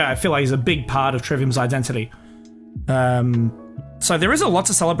 which I feel like is a big part of Trivium's identity. So there is a lot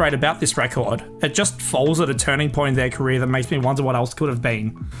to celebrate about this record. It just falls at a turning point in their career that makes me wonder what else could have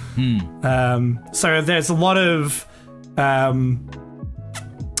been. So there's a lot of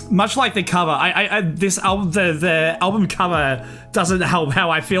much like the cover. This album, the album cover doesn't help how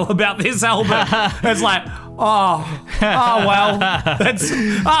I feel about this album. It's like, well, that's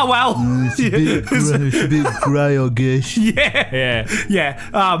It's a bit grey, I guess. Yeah.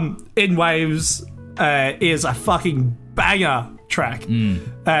 In Waves is a fucking banger track,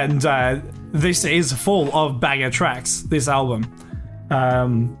 and this is full of banger tracks, this album,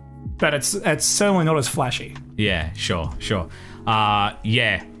 but it's certainly not as flashy. Yeah, sure.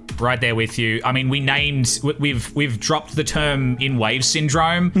 Right there with you. I mean, we've dropped the term In Wave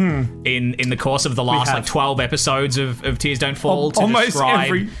syndrome in the course of the last 12 episodes of Tears Don't Fall to almost describe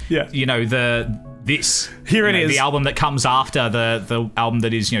every, the album that comes after the album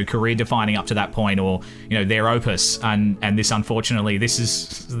that is career defining up to that point, or their opus, and this, unfortunately, this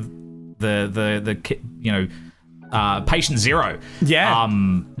is the patient zero.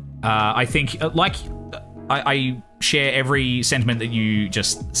 I think I share every sentiment that you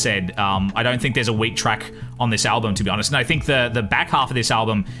just said. I don't think there's a weak track on this album, to be honest, and I think the back half of this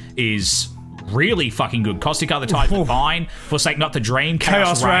album is really fucking good. Caustic Other Tides Divine, Forsake Not the Dream,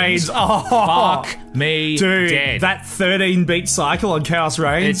 Chaos Reigns. Fuck me dead. That 13-beat cycle on Chaos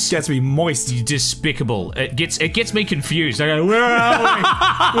Reigns gets me moist. Despicable. It gets me confused. I go, where are we?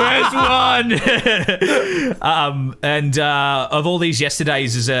 Where's one? And of all these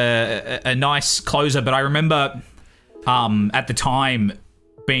yesterdays is a nice closer, but I remember at the time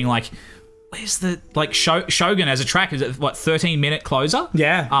being like, where's the Shogun as a track? Is it 13-minute closer?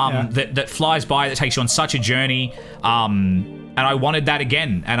 That flies by, that takes you on such a journey. And I wanted that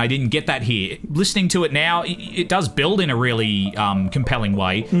again, and I didn't get that here. Listening to it now, it does build in a really compelling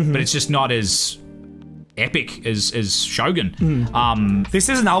way, but it's just not as epic as Shogun. This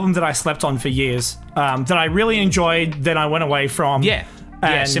is an album that I slept on for years, that I really enjoyed, then I went away from.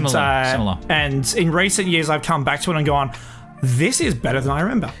 Similar. And in recent years, I've come back to it and gone, this is better than I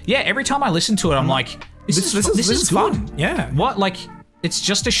remember. Yeah, every time I listen to it, I'm like, this is fun. Yeah. What, it's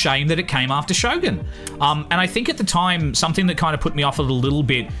just a shame that it came after Shogun. And I think at the time, something that kind of put me off a little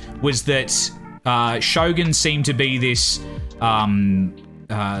bit was that Shogun seemed to be this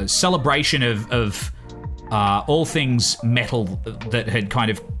celebration of all things metal that had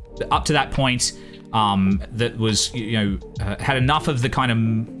kind of, up to that point, that was, had enough of the kind of,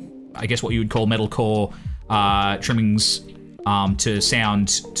 I guess what you would call metalcore trimmings to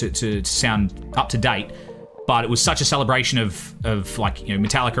sound up to date, but it was such a celebration of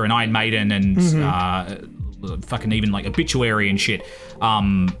Metallica and Iron Maiden and fucking even Obituary and shit.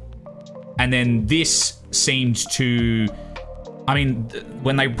 And then this seemed to, I mean,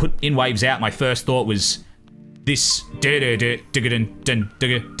 when they put In Waves out, my first thought was this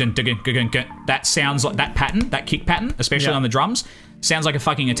that sounds like that pattern, that kick pattern, especially on the drums, sounds like a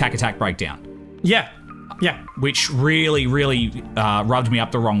fucking Attack Breakdown. Yeah. Which really, really rubbed me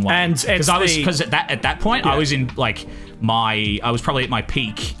up the wrong way. And because at that point I was in I was probably at my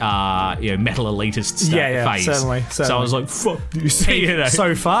peak metal elitist phase. Certainly. So I was like, fuck this.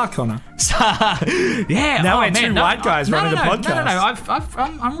 So far, Connor. Now we're two white guys running the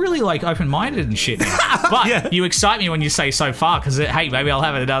podcast. I'm really open-minded and shit now. But you excite me when you say so far, because hey, maybe I'll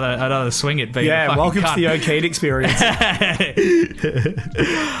have another swing at being a fucking welcome cunt. to the Arcade experience.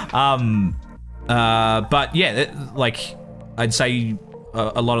 But yeah, I'd say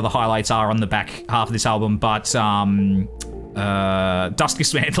a lot of the highlights are on the back half of this album, but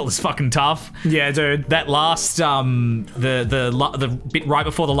Dusk's Mantle is fucking tough. Yeah, dude. That last the bit right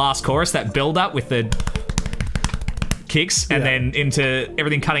before the last chorus, that build up with the kicks and then into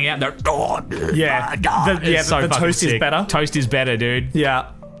everything cutting out. Yeah, the toast is better. Toast is better, dude.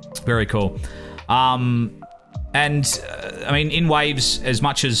 Yeah, very cool. And I mean, in Waves, as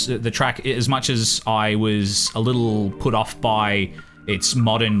much as I was a little put off by its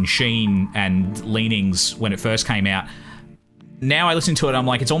modern sheen and leanings when it first came out, now I listen to it, I'm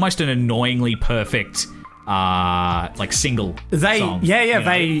like, it's almost an annoyingly perfect like single song.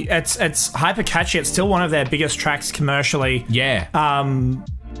 It's hyper catchy. It's still one of their biggest tracks commercially. Yeah. And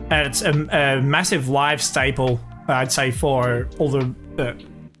it's a massive live staple, I'd say, for all the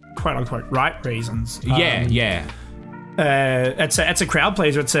quote unquote right reasons. Yeah. It's a crowd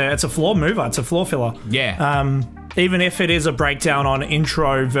pleaser. It's a floor mover. It's a floor filler. Yeah. Even if it is a breakdown on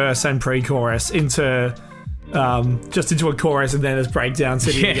intro, verse, and pre-chorus into just into a chorus and then it's breakdown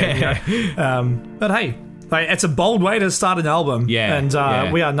sitting again. You know? But hey, like, it's a bold way to start an album. Yeah.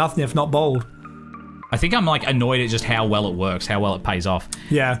 And we are nothing if not bold. I think I'm like annoyed at just how well it works, how well it pays off.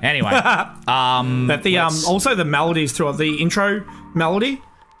 Yeah. Anyway, but the also the melodies throughout the intro melody.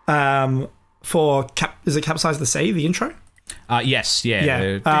 For is it Capsize the Sea, the intro? Yes, yeah.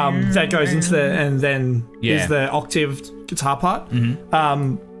 Yeah. That goes into the, and then is the octaved guitar part.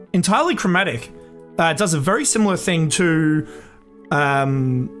 Entirely chromatic. It does a very similar thing to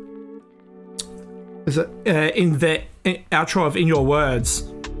is it in the outro of In Your Words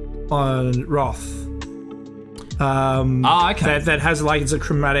on Wrath. Okay. That has like, it's a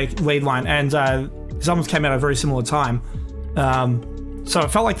chromatic lead line, and these albums came out at a very similar time. So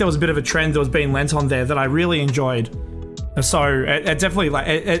it felt like there was a bit of a trend that was being lent on there that I really enjoyed. So it definitely like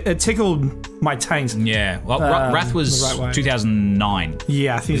it tickled my taint. Yeah. Well, Wrath was right 2009.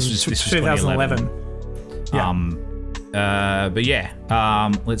 Yeah, I think this was 2011. Yeah. But yeah,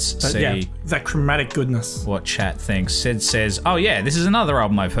 let's see. Yeah, that chromatic goodness. What chat thinks. Sid says, oh yeah, this is another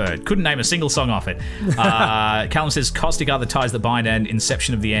album I've heard. Couldn't name a single song off it. Callum says, Caustic Are the Ties That Bind and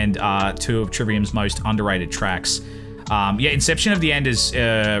Inception of the End are two of Trivium's most underrated tracks. Inception of the End is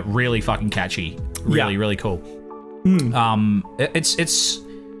really fucking catchy. Really cool. It's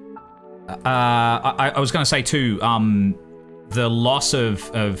I was going to say too, the loss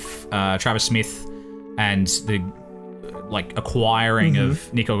of Travis Smith and the like acquiring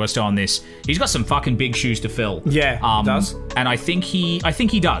of Nick Augusto on this, he's got some fucking big shoes to fill. Yeah, he does. And I think he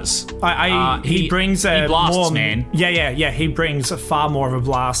does. He brings a blasts, more, man. Yeah. He brings a far more of a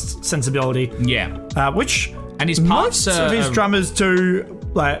blast sensibility. Yeah. Which and his parts most of his drummers do.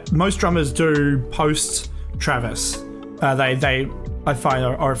 Like most drummers do post Travis. They I find,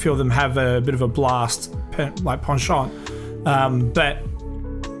 or a few of them have a bit of a blast like penchant. But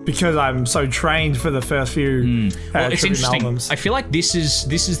because I'm so trained for the first few it's interesting. albums. I feel like this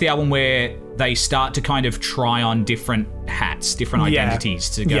is the album where they start to kind of try on different hats, different identities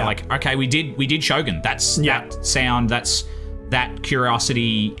to go like, okay, we did Shogun. That's that sound, that's that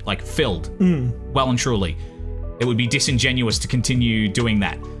curiosity like filled well and truly. It would be disingenuous to continue doing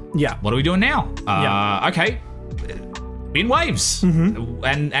that. Yeah. What are we doing now? Okay. In Waves.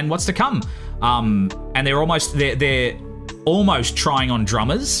 And what's to come? And they're almost trying on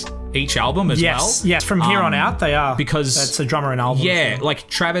drummers each album as well. Yes, from here on out they are, because it's a drummer in albums. Yeah, like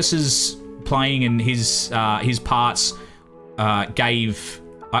Travis's playing and his parts gave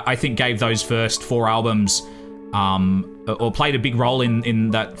those first four albums or played a big role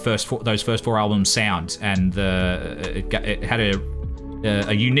in those first four albums' sound, and it had a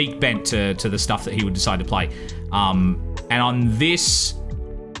unique bent to the stuff that he would decide to play. And on this,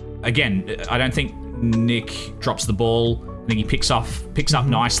 again, I don't think Nick drops the ball. I think he picks up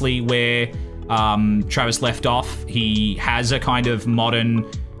nicely where Travis left off. He has a kind of modern,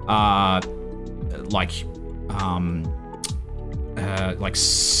 like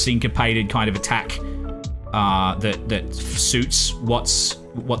syncopated kind of attack that suits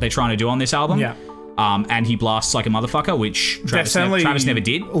what they're trying to do on this album. Yeah. And he blasts like a motherfucker, which Travis never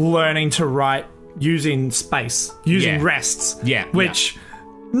did. Learning to write using space, using rests. Yeah. Which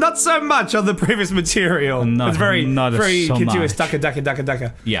not so much on the previous material. No, it's very so continuous. much.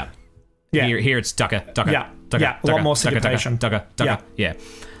 Ducka. Yeah. Yeah. Here it's ducka. Yeah. A lot more syncopation. Ducka. Yeah.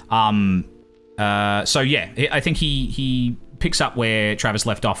 So yeah, I think he picks up where Travis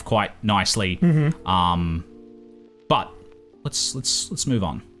left off quite nicely. But let's move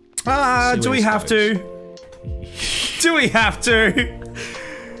on. Do we have to? Do we have to?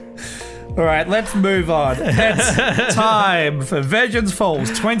 All right, let's move on. It's time for Vengeance Falls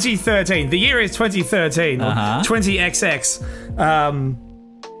 2013. The year is 2013, or 20XX.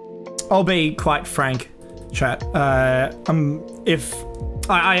 I'll be quite frank. chat. If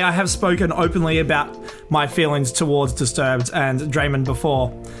I have spoken openly about my feelings towards Disturbed and Draymond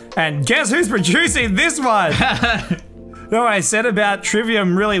before, and guess who's producing this one? You know what I said about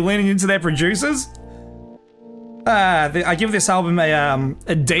Trivium really leaning into their producers? I give this album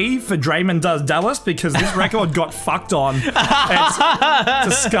a D for Draymond Does Dallas because this record got fucked on. It's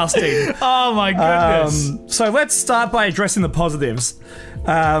disgusting. Oh my goodness. So let's start by addressing the positives.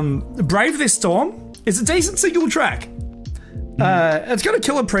 Brave This Storm is a decent single track. It's got a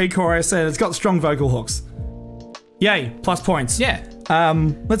killer pre-chorus and it's got strong vocal hooks. Yay, plus points. Yeah.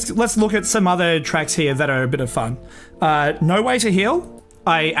 Let's look at some other tracks here that are a bit of fun. No Way to Heal,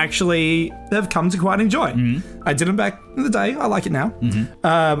 I actually have come to quite enjoy. I didn't back in the day. I like it now.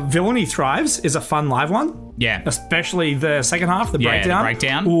 Villainy Thrives is a fun live one. Yeah. Especially the second half, the breakdown. The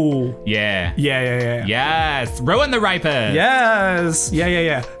breakdown. Ooh. Yeah. Yeah. Yes. Ruin the Raper. Yes.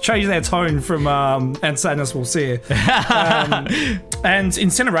 Yeah. Change their tone from And Sadness Will See It. And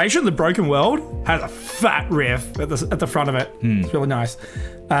Incineration, The Broken World, has a fat riff at the front of it. It's really nice.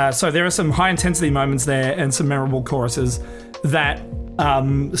 So there are some high intensity moments there and some memorable choruses that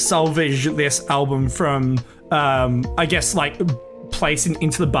salvage this album from, I guess, like placing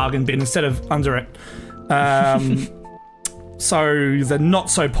into the bargain bin instead of under it. So the not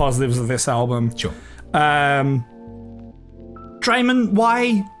so positives of this album. Sure. Draymond,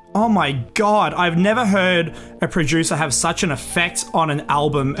 why? Oh my god, I've never heard a producer have such an effect on an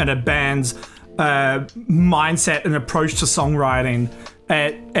album and a band's mindset and approach to songwriting.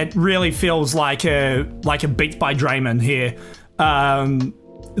 It really feels like a beat by Draymond here.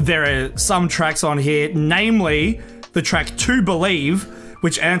 There are some tracks on here, namely the track To Believe,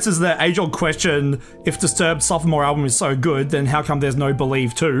 which answers the age-old question, if Disturbed sophomore album is so good, then how come there's no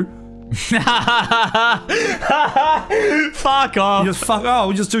Believe 2? Fuck off.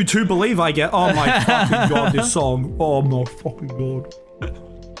 We just do To Believe, I get. Oh my fucking god, this song. Oh my fucking god.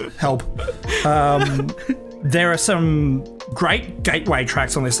 Help. There are some great gateway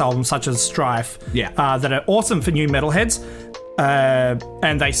tracks on this album, such as Strife, that are awesome for new metalheads.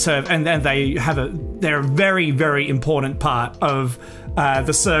 And they serve, and they're a very, very important part of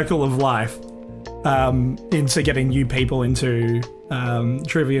the circle of life into getting new people into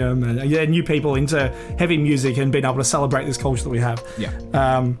Trivium and new people into heavy music and being able to celebrate this culture that we have. Yeah.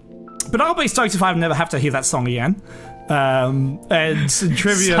 But I'll be stoked if I never have to hear that song again. And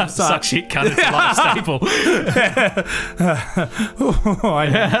Trivium suck shit cunt. It's a life staple.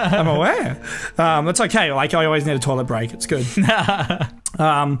 I'm aware. It's okay. Like, I always need a toilet break. It's good.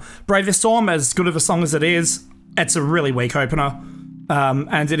 Brave This Storm, as good of a song as it is, it's a really weak opener.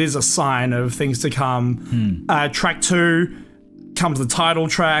 And it is a sign of things to come. Track 2 comes the title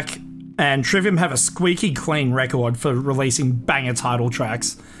track, and Trivium have a squeaky clean record for releasing banger title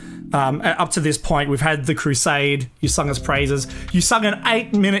tracks. Up to this point, we've had the Crusade. You sung us praises. You sung an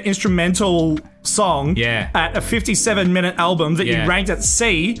 8-minute instrumental song at a 57-minute album that you ranked at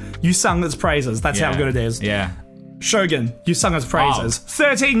C. You sung its praises. That's how good it is. Yeah. Shogun, you sung us praises.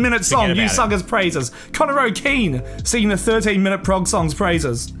 13-minute song, you sung us praises. Connor O'Keen singing the 13-minute prog song's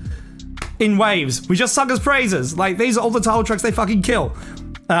praises. In Waves, we just sung us praises. Like, these are all the title tracks they fucking kill.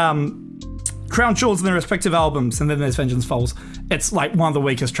 Crown Jewels in their respective albums, and then there's Vengeance Falls. It's like one of the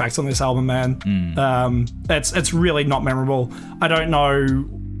weakest tracks on this album, man. It's really not memorable. I don't know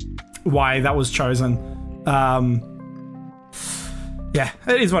why that was chosen. Yeah,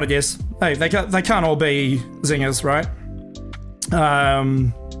 it is what it is. Hey, they can't all be zingers, right?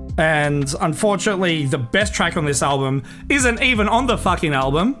 And unfortunately, the best track on this album isn't even on the fucking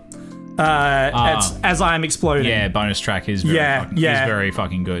album. It's As I Am Exploding. Yeah, bonus track is very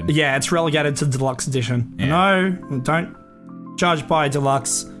fucking good. Yeah, it's relegated to Deluxe Edition. Yeah. No, don't judge by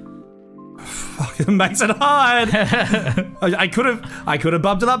Deluxe. Fucking makes it hard. I could have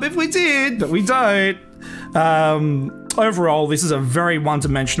bumped it up if we did, but we don't. Overall, this is a very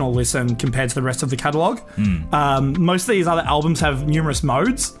one-dimensional listen compared to the rest of the catalogue. Most of these other albums have numerous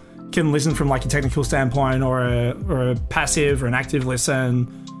modes. You can listen from like a technical standpoint or a passive or an active listen.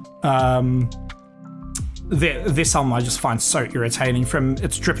 This album I just find so irritating from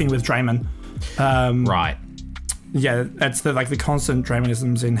it's dripping with Draymond. Right. Yeah, it's the constant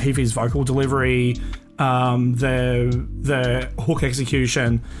Draymondisms in Heafy's vocal delivery, the hook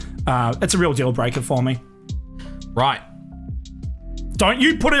execution. It's a real deal breaker for me. Right. Don't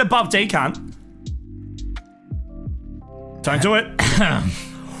you put it above D, cunt. Don't do it.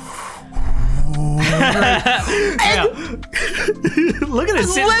 Look at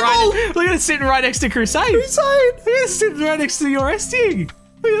it sitting right next to Crusade. Look at it sitting right next to your resting.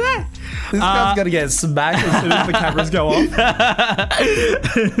 Look at that. This guy's gonna get smacked as soon as the cameras go off.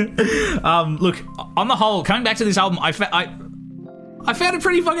 Look, on the whole, coming back to this album, I found it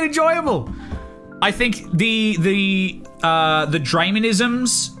pretty fucking enjoyable. I think the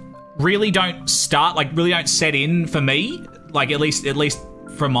Draymanisms really don't set in for me, like at least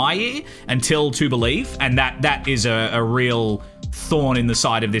from my ear, until To Believe, and that is a real thorn in the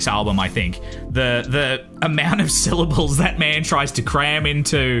side of this album. I think the amount of syllables that man tries to cram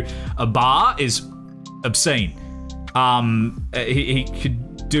into a bar is obscene. He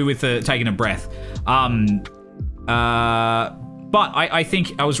could do with taking a breath. But I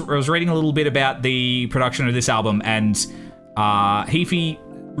think I was reading a little bit about the production of this album, and Heafy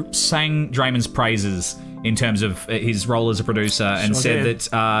sang Drayman's praises in terms of his role as a producer, and said that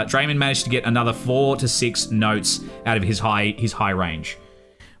Drayman managed to get another 4 to 6 notes out of his high range,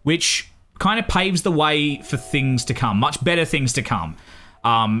 which kind of paves the way for things to come, much better things to come.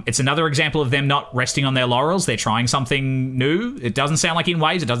 It's another example of them not resting on their laurels. They're trying something new. It doesn't sound like In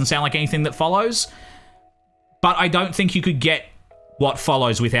Waves. It doesn't sound like anything that follows. But I don't think you could get what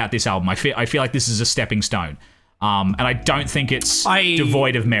follows without this album. I feel like this is a stepping stone. And I don't think it's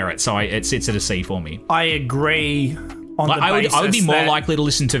devoid of merit, so it sits at a C for me. I agree on the basis I would be more likely to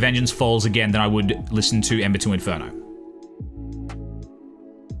listen to Vengeance Falls again than I would listen to Ember to Inferno.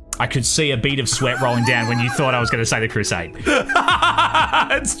 I could see a bead of sweat rolling down when you thought I was going to say the Crusade.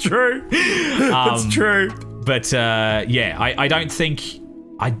 It's true. It's true. But yeah, I don't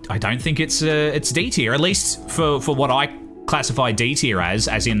think it's D tier, at least for what I classify D tier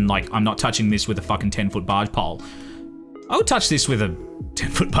as in, like, I'm not touching this with a fucking 10-foot barge pole. I would touch this with a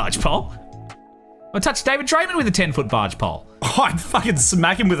 10-foot barge pole. I'd touch David Drayman with a 10-foot barge pole. Oh, I'd fucking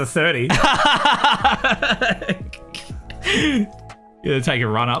smack him with a 30. You gonna take a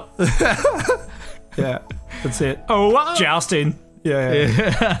run up? Yeah, that's it. Oh, what? Jousting.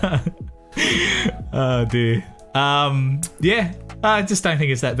 Yeah. Oh dear. Yeah, I just don't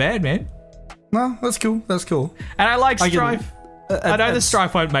think it's that bad, man. No, that's cool. That's cool. And I like Strife. I know the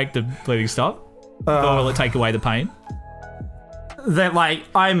Strife won't make the bleeding stop. Nor will it take away the pain. That, like,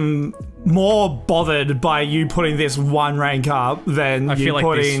 I'm more bothered by you putting this one rank up than I feel like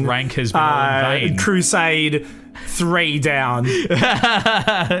this rank has been all in vain. Crusade 3 down.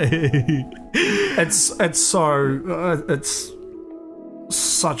 It's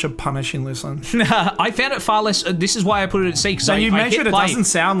such a punishing listen. I found it far less. This is why I put it at C. So you mentioned it doesn't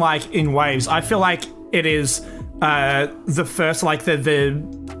sound like In Waves. I feel like it is the first, like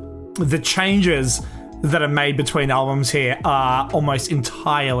the changes that are made between albums here are almost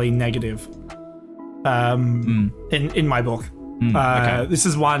entirely negative. In my book, okay. This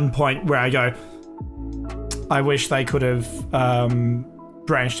is one point where I go, I wish they could have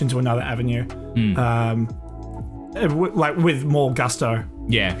branched into another avenue, like with more gusto.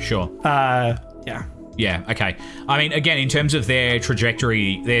 Yeah, sure. Yeah. Yeah, okay. I mean, again, in terms of their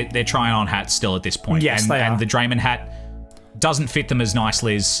trajectory, they're trying on hats still at this point. Yes, they are. And the Drayman hat doesn't fit them as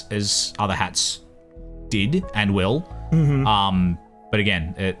nicely as other hats did and will. But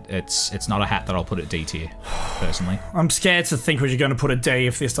again, it's not a hat that I'll put at D tier, personally. I'm scared to think you're going to put a D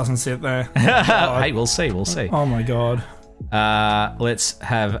if this doesn't sit there. Hey, we'll see. Oh my god. Let's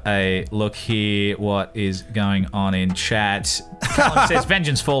have a look here. What is going on in chat? Callum says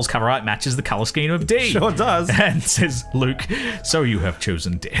Vengeance Falls cover art matches the color scheme of D. Sure does. And says Luke, so you have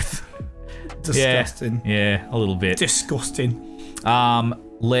chosen death. Disgusting. Yeah, a little bit. Disgusting.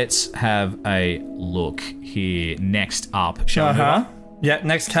 Let's have a look here. Next up, shall we move on? Yeah,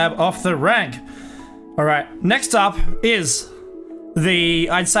 next cab off the rank. All right, next up is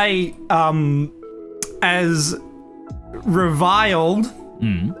I'd say, as reviled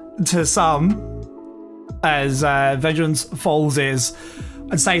to some as Vengeance Falls is,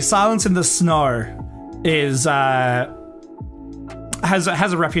 I'd say Silence in the Snow is has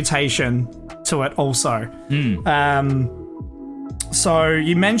a reputation to it also. So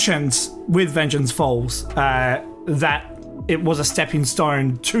you mentioned with Vengeance Falls that it was a stepping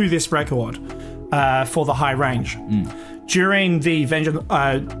stone to this record for the high range. During the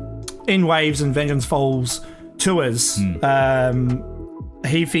In Waves and Vengeance Falls tours,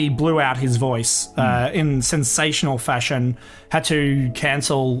 Heafy blew out his voice in sensational fashion, had to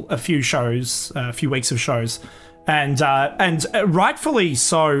cancel a few weeks of shows, and rightfully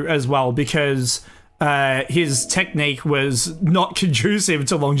so as well, because his technique was not conducive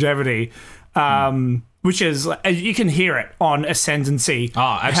to longevity, which is, you can hear it on Ascendancy.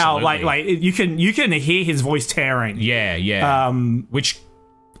 Oh, absolutely. How like you can hear his voice tearing. Yeah. Which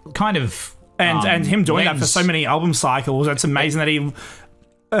kind of and him doing that for so many album cycles. It's amazing that he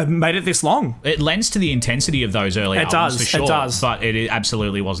made it this long. It lends to the intensity of those early albums, for sure. It does. But it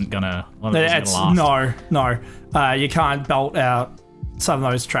absolutely wasn't gonna last. No. You can't belt out some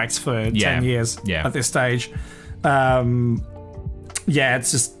of those tracks for 10 years at this stage.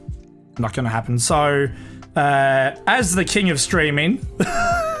 It's just not going to happen. So, as the king of streaming,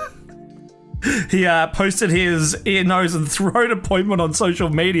 he posted his ear, nose, and throat appointment on social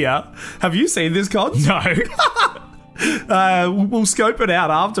media. Have you seen this, Cons? No. We'll scope it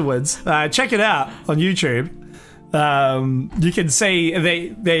out afterwards. Check it out on YouTube. You can see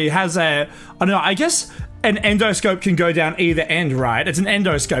they has a, I don't know, I guess an endoscope can go down either end, right? It's an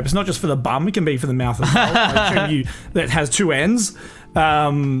endoscope. It's not just for the bum. It can be for the mouth as well. That has two ends.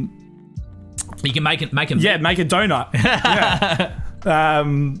 You can make it. Make a donut.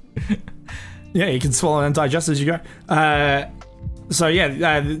 You can swallow and digest as you go.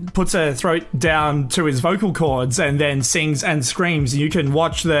 Puts a throat down to his vocal cords and then sings and screams. You can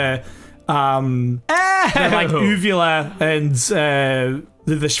watch the uvula and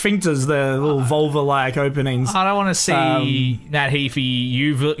the sphincters, the little vulva-like openings. I don't want to see that Heafy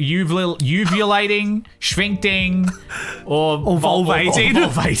uvulating, sphincting, or vulvating.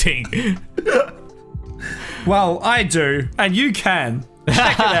 Well, I do, and you can.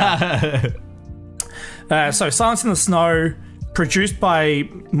 Check it out. So, Silence in the Snow, produced by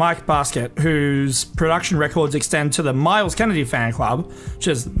Mike Basket, whose production records extend to the Miles Kennedy fan club, which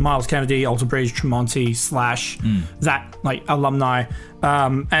is Miles Kennedy, Alter Bridge, Tremonti / that alumni,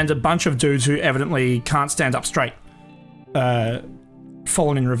 and a bunch of dudes who evidently can't stand up straight.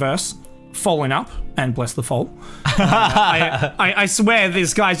 Fallen in Reverse, Falling Up, and Bless the Fall. I swear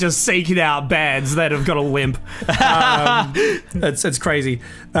this guy's just seeking out bands that have got a limp. It's crazy.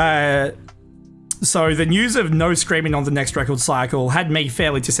 So the news of no screaming on the next record cycle had me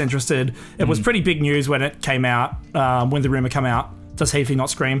fairly disinterested. It was pretty big news when it came out, when the rumour came out. Does Heafy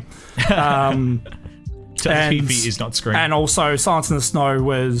not scream? Heafy is not screaming. And also Silence in the Snow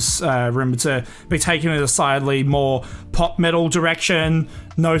was rumoured to be taken in a decidedly more pop metal direction.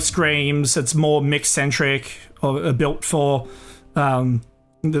 No screams. It's more mix-centric, or built for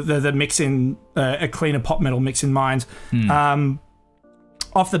the mix in a cleaner pop metal mix in mind.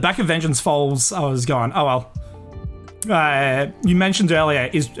 Off the back of Vengeance Falls, I was going, oh well. You mentioned earlier,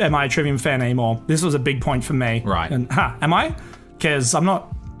 am I a Trivium fan anymore? This was a big point for me. Right. And am I? Because I'm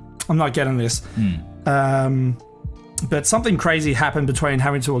not getting this. But something crazy happened between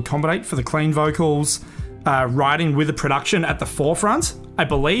having to accommodate for the clean vocals, writing with the production at the forefront. I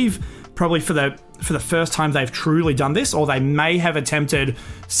believe probably for the first time they've truly done this, or they may have attempted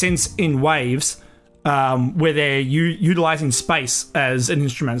since In Waves. Where they're utilizing space as an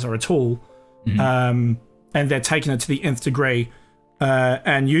instrument or a tool, and they're taking it to the nth degree,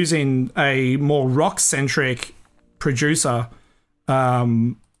 and using a more rock-centric producer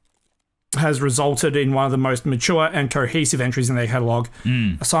has resulted in one of the most mature and cohesive entries in their catalogue.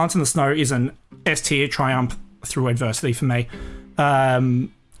 Silence in the Snow is an S-tier triumph through adversity for me.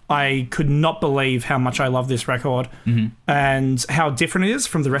 I could not believe how much I love this record and how different it is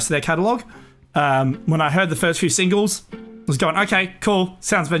from the rest of their catalogue. When I heard the first few singles, I was going, okay, cool,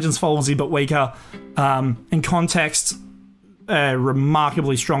 sounds Vengeance Fallsy, but weaker. In context, a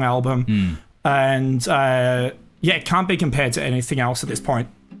remarkably strong album. And it can't be compared to anything else at this point.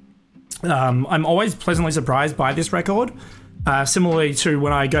 I'm always pleasantly surprised by this record, similarly to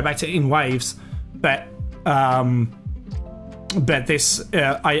when I go back to In Waves, but this,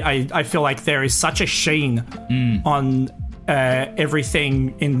 I feel like there is such a sheen on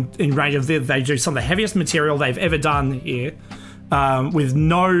everything in range of they do some of the heaviest material they've ever done here, with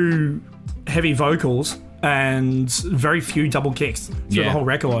no heavy vocals and very few double kicks through the whole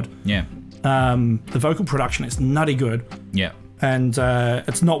record. The vocal production is nutty good. And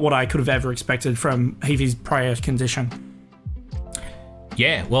it's not what I could have ever expected from Heafy's prior condition.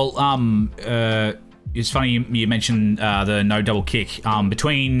 It's funny you mentioned the no double kick.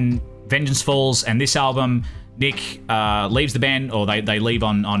 Between Vengeance Falls and this album, Nick leaves the band, or they leave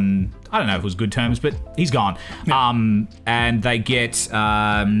on I don't know if it was good terms, but he's gone. And they get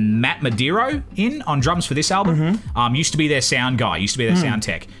Matt Madero in on drums for this album. Used to be their sound guy, used to be their sound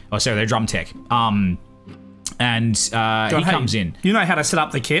tech. Oh, sorry, their drum tech. And he comes in. You know how to set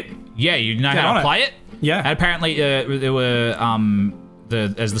up the kit? Yeah, you know how to play it? Yeah. And apparently there were,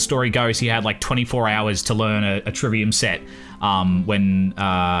 as the story goes, he had like 24 hours to learn a Trivium set when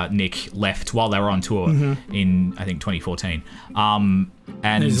Nick left while they were on tour in, I think, 2014.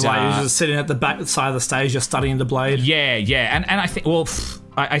 And he's just sitting at the back side of the stage just studying the blade. Yeah. And I think,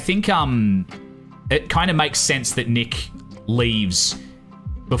 I think it kind of makes sense that Nick leaves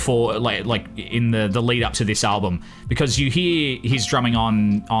before, like in the lead up to this album, because you hear his drumming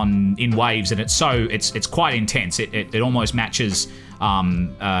on in waves, and it's quite intense. It almost matches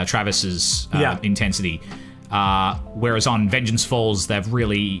Travis's intensity. Whereas on Vengeance Falls, they've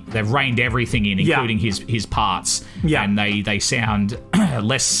reined everything in, including his parts, and they sound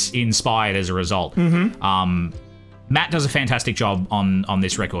less inspired as a result. Matt does a fantastic job on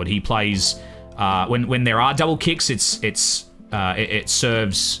this record. He plays when there are double kicks, it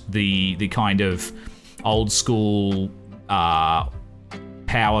serves the kind of old school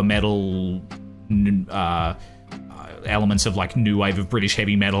power metal elements of like new wave of British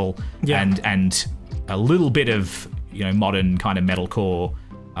heavy metal, and a little bit of modern kind of metalcore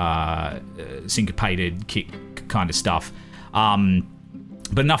syncopated kick kind of stuff.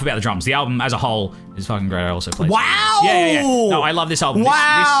 But enough about the drums. The album as a whole is fucking great. I also play. Wow! Yeah. No, I love this album.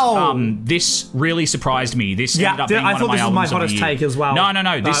 Wow! This really surprised me. This ended up being one of my albums. I thought this was my hottest take as well.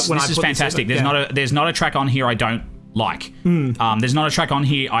 No. This is fantastic. There's not a track on here I don't like. There's not a track on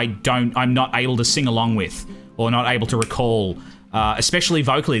here I'm not able to sing along with or not able to recall. Especially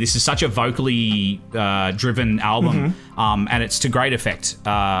vocally, this is such a vocally driven album, and it's to great effect.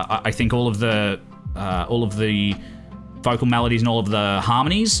 I think all of the vocal melodies and all of the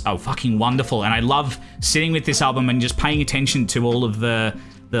harmonies are fucking wonderful, and I love sitting with this album and just paying attention to all of the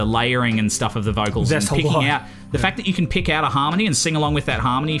layering and stuff of the vocals, and picking out the fact that you can pick out a harmony and sing along with that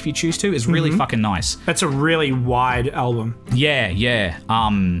harmony if you choose to is really fucking nice. That's a really wide album. Yeah.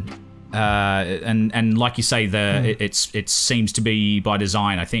 And like you say, it seems to be by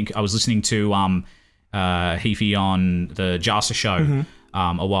design. I think I was listening to Heafy on the Jasa show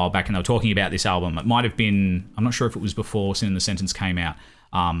a while back, and they were talking about this album. It might have been, I'm not sure if it was before Sin in the Sentence came out,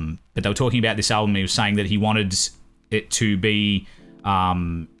 but they were talking about this album, and he was saying that he wanted it to be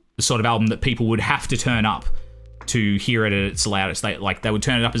the sort of album that people would have to turn up to hear it at its loudest. They would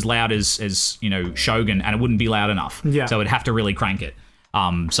turn it up as loud as Shogun, and it wouldn't be loud enough. So it'd have to really crank it.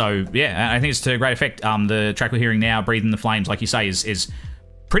 So yeah, I think it's to great effect. The track we're hearing now, "Breathe in the Flames," like you say, is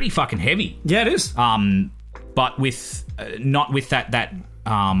pretty fucking heavy. Yeah, it is. But with not with that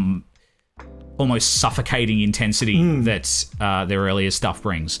almost suffocating intensity that their earlier stuff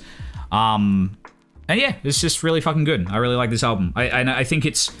brings. And yeah, it's just really fucking good. I really like this album. I think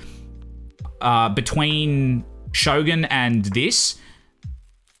it's between Shogun and this,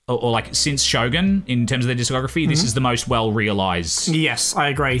 or like since Shogun, in terms of their discography, this is the most well realized. Yes, I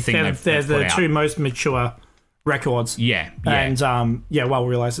agree. They're the two most mature records. Yeah. And well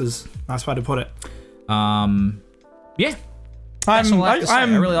realized is a nice way to put it. Yeah.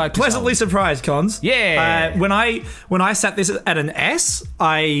 I'm really like pleasantly surprised, Cons. Yeah. When I sat this at an S,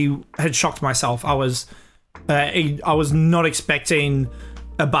 I had shocked myself. I was not expecting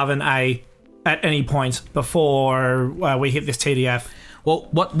above an A at any point before we hit this TDF. Well,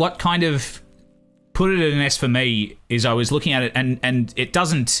 what kind of put it at an S for me is I was looking at it, and it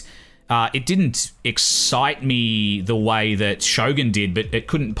didn't excite me the way that Shogun did, but it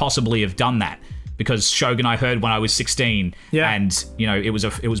couldn't possibly have done that, because Shogun I heard when I was 16, and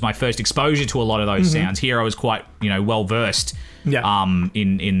it was my first exposure to a lot of those sounds. Here I was quite well versed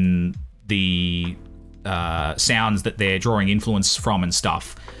in the sounds that they're drawing influence from and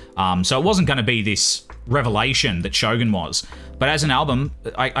stuff. So it wasn't going to be this revelation that Shogun was. But as an album,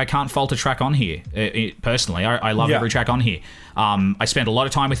 I can't fault a track on here. Personally, I love every track on here. I spent a lot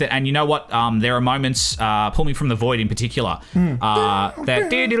of time with it, and you know what? There are moments, Pull Me From the Void in particular, that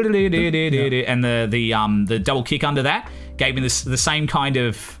and the double kick under that gave me the same kind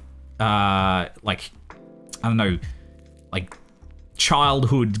of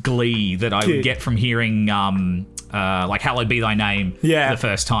childhood glee that I would get from hearing like Hallowed Be Thy Name for the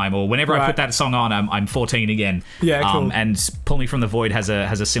first time, or whenever I put that song on, I'm 14 again. Cool. And Pull Me From the Void has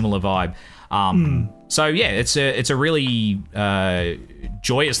a similar vibe. So yeah, it's a really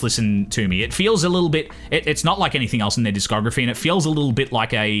joyous listen to me. It feels a little bit. It's not like anything else in their discography, and it feels a little bit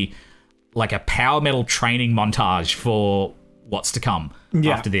like a power metal training montage for what's to come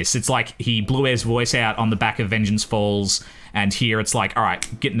after this. It's like he blew his voice out on the back of Vengeance Falls, and here it's like, all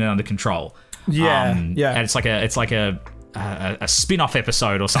right, getting it under control. And it's like a spin-off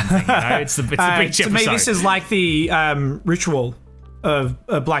episode or something. It's the beach episode. To me, this is like the ritual of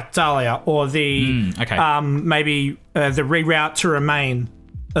Black Dahlia, or the maybe the reroute to Remain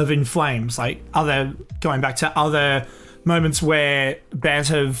of In Flames. Like going back to other moments where bands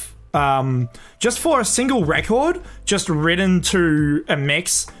have just for a single record, just written to a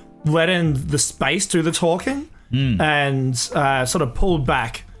mix, let in the space do the talking, and sort of pulled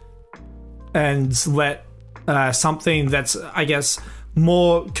back and let something that's, I guess,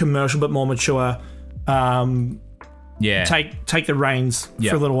 more commercial but more mature take the reins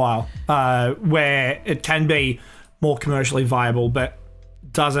Yeah. for a little while, where it can be more commercially viable, but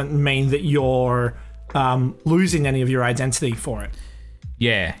doesn't mean that you're losing any of your identity for it.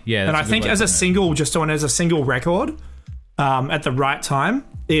 Yeah. And I think as a single, just doing it as a single record at the right time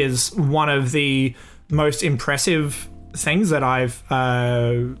is one of the most impressive things that I've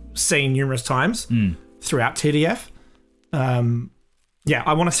seen numerous times throughout TDF.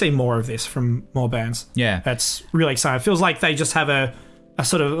 I want to see more of this from more bands. Yeah. That's really exciting. It feels like they just have a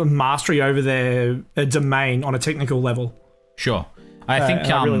sort of mastery over their domain on a technical level. Sure. I think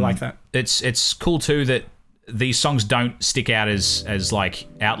I really like that. It's cool too that these songs don't stick out as like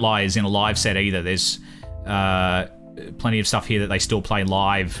outliers in a live set either. There's plenty of stuff here that they still play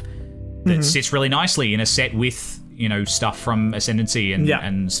live that sits really nicely in a set with, you know, stuff from Ascendancy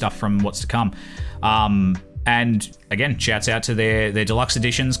and stuff from what's to come. And again, shouts out to their deluxe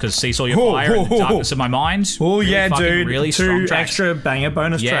editions, because Seesaw Your Fire and The Darkness of My Mind. Oh yeah, dude! Really two strong tracks. extra banger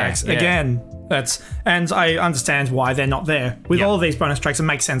bonus tracks. Yeah. Again, and I understand why they're not there with all of these bonus tracks. It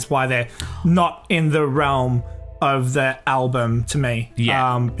makes sense why they're not in the realm of the album to me.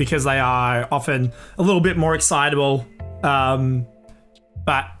 Yeah. Because they are often a little bit more excitable.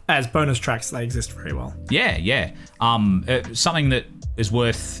 But as bonus tracks, they exist very well. Yeah. Something that is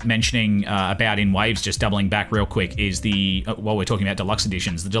worth mentioning about In Waves, just doubling back real quick, is while we're talking about deluxe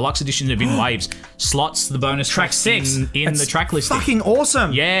editions, the deluxe edition of In Waves slots the bonus Track tracks 6 in the track listing. Fucking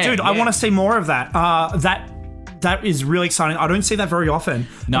awesome. Yeah, dude, I want to see more of that. That is really exciting. I don't see that very often.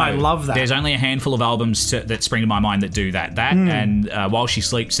 No, and I love that. There's only a handful of albums that spring to my mind that do that. And While She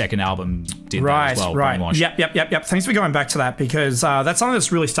Sleeps, second album, did that as well. Right. Brainwash. Yep. Thanks for going back to that, because that's something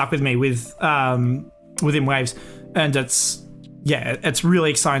that's really stuck with me with In Waves, and it's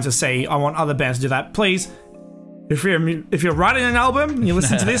really exciting to see. I want other bands to do that. Please, if you're writing an album and you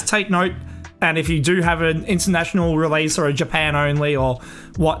listen to this, take note. And if you do have an international release or a Japan only or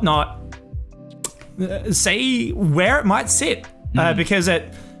whatnot, see where it might sit, because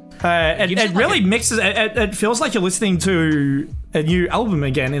it really mixes. It feels like you're listening to a new album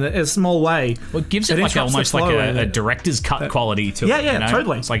again in a small way. Well, it gives it like almost like a director's cut quality to it. Yeah, you know?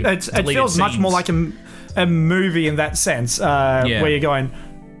 totally. It's like it feels much more like a movie in that sense, where you're going,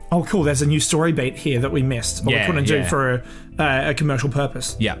 oh, cool, there's a new story beat here that we missed, but we couldn't do for a commercial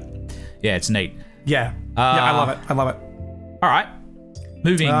purpose. Yeah, it's neat. Yeah, I love it. All right.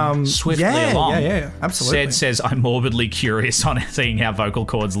 Moving swiftly along. Yeah, absolutely. Zed says, I'm morbidly curious on seeing how vocal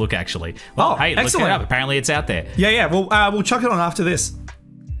cords look, actually. Well, hey, excellent. look it up. Apparently it's out there. Yeah. We'll chuck it on after this.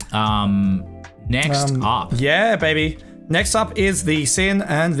 Next up. Yeah, baby. Next up is the Sin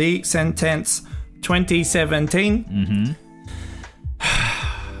and the Sentence 2017.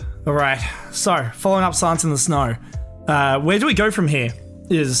 All right. So, following up Silence in the Snow. Where do we go from here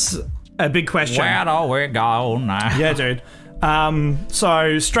is a big question. Where do we go now? Yeah, dude.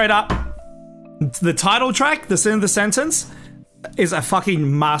 So straight up, the title track, The Sin of the Sentence, is a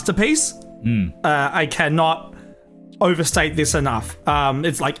fucking masterpiece. I cannot overstate this enough.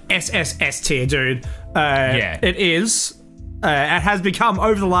 It's like SSS tier, dude. It is. It has become,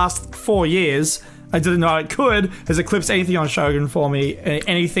 over the last 4 years, I didn't know it could, has eclipsed anything on Shogun for me,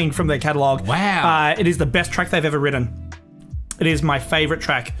 anything from their catalog. Wow. It is the best track they've ever written. It is my favorite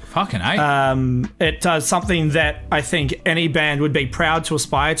track. Fucking A. It does something that I think any band would be proud to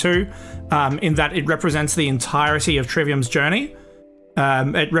aspire to, in that it represents the entirety of Trivium's journey.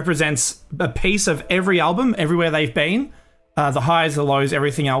 It represents a piece of every album, everywhere they've been, the highs, the lows,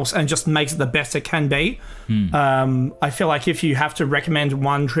 everything else, and just makes it the best it can be. I feel like if you have to recommend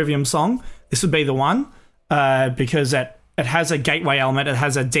one Trivium song, this would be the one, because it has a gateway element, it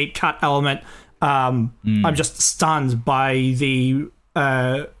has a deep cut element. I'm just stunned by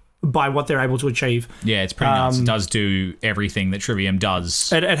by what they're able to achieve. Yeah, it's pretty nuts. It does do everything that Trivium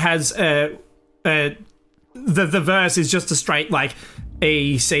does. It has the verse is just a straight like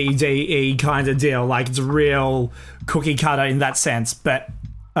E C D E kind of deal. Like it's real cookie cutter in that sense, but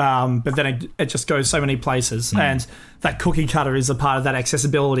then it just goes so many places, and that cookie cutter is a part of that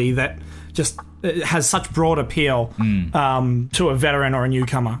accessibility that just it has such broad appeal to a veteran or a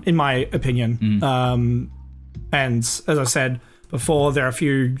newcomer, in my opinion. And as I said before, there are a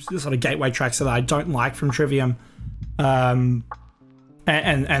few sort of gateway tracks that I don't like from Trivium, and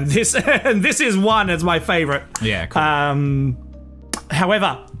this and this is one as my favorite. Yeah, cool.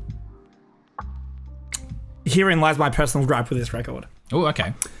 However, herein lies my personal gripe with this record. Oh,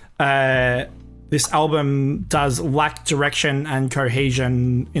 okay. This album does lack direction and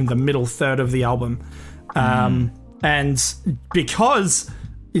cohesion in the middle third of the album. And because,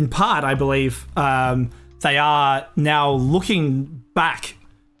 in part, I believe, they are now looking back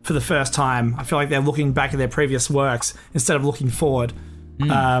for the first time. I feel like they're looking back at their previous works instead of looking forward.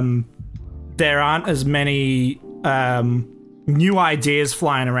 There aren't as many new ideas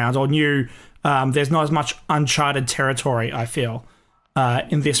flying around, or new. There's not as much uncharted territory, I feel,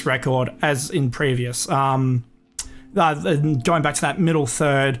 in this record as in previous. Going back to that middle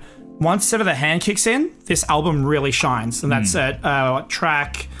third, once Sever the Hand kicks in, this album really shines, and that's at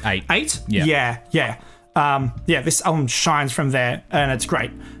track 8. Yeah. This album shines from there, and it's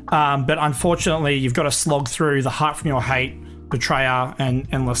great. But unfortunately, you've got to slog through The Heart From Your Hate, Betrayer, and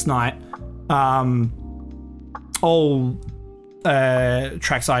Endless Night. All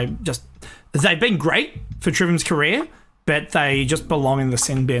tracks they've been great for Trivium's career, but they just belong in the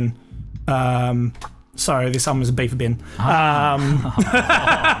sin bin. So this album is a B for bin. Fucking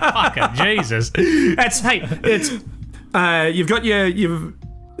Jesus.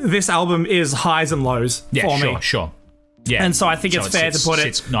 This album is highs and lows for me. Sure. Yeah. And so I think it's fair to put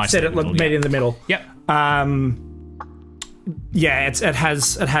it meet in the middle. Yep. It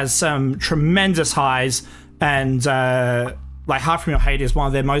has some tremendous highs, and like Heart From Your Hate is one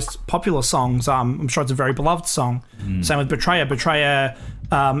of their most popular songs. I'm sure it's a very beloved song. Same with Betrayer. Betrayer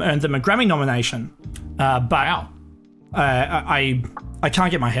earned them a Grammy nomination. But wow. I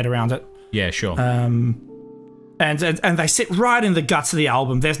can't get my head around it. Yeah, sure. And they sit right in the guts of the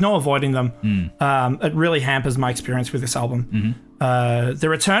album. There's no avoiding them. It really hampers my experience with this album. The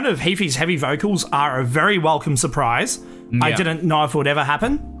return of Heafy's heavy vocals are a very welcome surprise. I didn't know if it would ever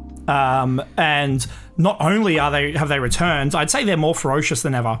happen. And not only have they returned, I'd say they're more ferocious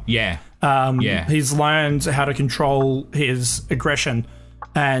than ever. Yeah. He's learned how to control his aggression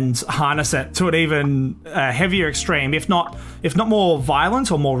and harness it to an even heavier extreme. If not more violent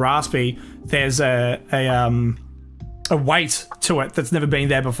or more raspy, there's a weight to it that's never been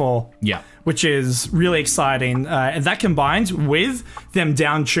there before. Yeah, which is really exciting, and that combined with them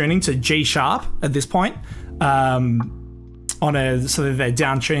down tuning to G sharp at this point, so that they're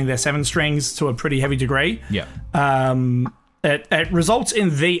down tuning their 7 strings to a pretty heavy degree. Yeah. It results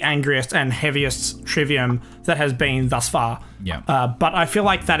in the angriest and heaviest Trivium that has been thus far. Yeah. But I feel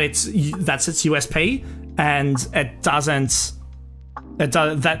like that's its USP, and that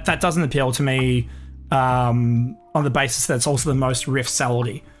doesn't appeal to me on the basis that it's also the most riff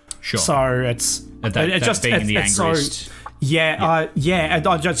salady. Sure. So it's just being the angriest. So, it's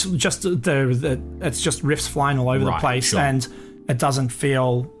just riffs flying all over the place, and it doesn't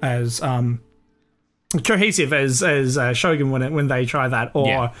feel as cohesive as Shogun when they try that,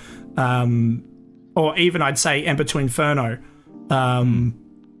 or even I'd say Ember to Inferno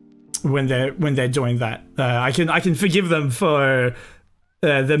when they're doing that. I can forgive them for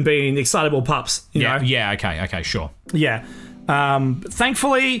them being excitable pups. You know? Yeah. Okay. Sure. Yeah.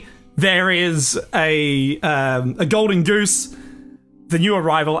 Thankfully, there is a golden goose. The new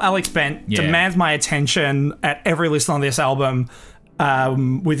arrival, Alex Bent, demands my attention at every listen on this album.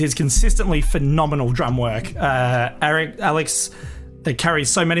 With his consistently phenomenal drum work. Alex carries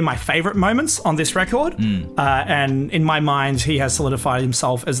so many of my favourite moments on this record, and in my mind, he has solidified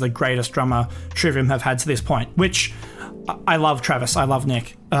himself as the greatest drummer Trivium have had to this point, which I love Travis, I love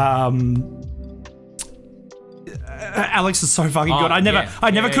Nick. Alex is so fucking good. I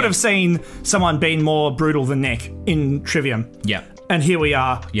never could have seen someone being more brutal than Nick in Trivium. Yeah. And here we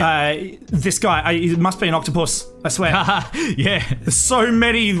are. Yeah. This guy, he must be an octopus, I swear. Yeah. There's so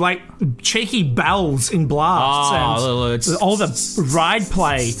many, like, cheeky bells in blasts. And all the ride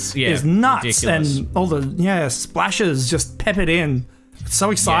play is nuts. Ridiculous. And all the, splashes just peppered in. It's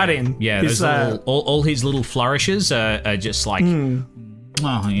so exciting. Yeah, those all his little flourishes are just like...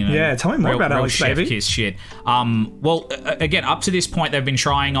 Yeah, tell me more about Alex, chef baby. Kiss shit. Well, again, up to this point, they've been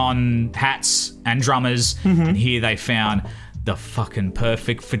trying on hats and drummers, and here they found... the fucking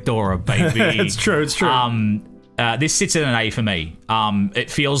perfect fedora, baby. It's true. This sits at an A for me. It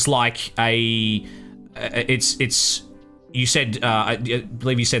feels like it's. You said, I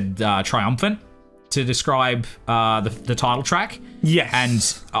believe you said triumphant to describe the title track. Yes, and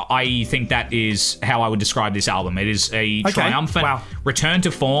I think that is how I would describe this album. It is a triumphant return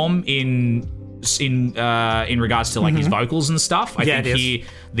to form in regards to like his vocals and stuff. I think here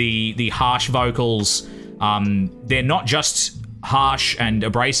the harsh vocals. They're not just harsh and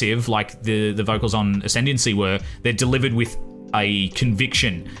abrasive like the vocals on Ascendancy were. They're delivered with a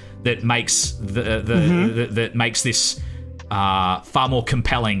conviction that makes that makes this far more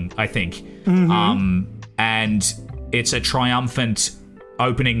compelling, I think. And it's a triumphant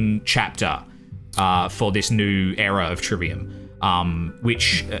opening chapter for this new era of Trivium,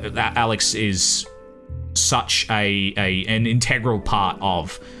 which Alex is such an integral part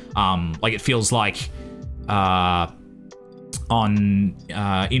of. Like it feels like on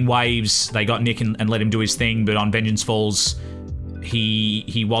In Waves, they got Nick and let him do his thing, but on Vengeance Falls,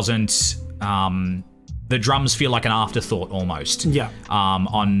 he wasn't. The drums feel like an afterthought almost. Yeah.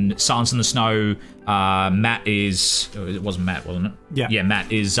 On Silence in the Snow, Matt is. It wasn't Matt, wasn't it? Yeah. Yeah,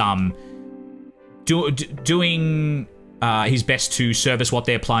 Matt is doing his best to service what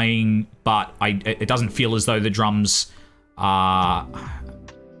they're playing, but it doesn't feel as though the drums are.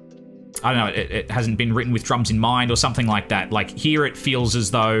 I don't know. It hasn't been written with drums in mind or something like that. Like here, it feels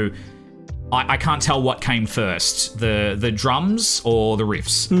as though. I can't tell what came first, the drums or the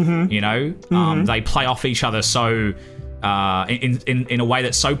riffs. Mm-hmm. You know, they play off each other so in a way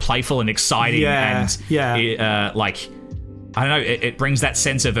that's so playful and exciting, and like I don't know, it brings that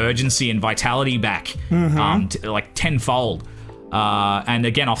sense of urgency and vitality back, like tenfold. And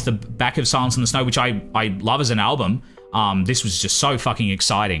again, off the back of Silence in the Snow, which I love as an album, this was just so fucking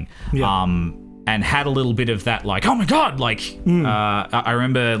exciting. Yeah. And had a little bit of that, like, oh my god, like, I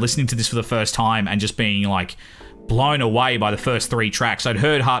remember listening to this for the first time and just being, like, blown away by the first 3 tracks. I'd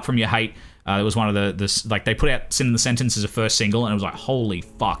heard Heart From Your Hate. It was one of the like, they put out Sin in the Sentence as a first single, and it was like, holy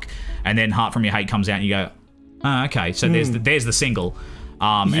fuck. And then Heart From Your Hate comes out, and you go, oh, okay, so there's the single.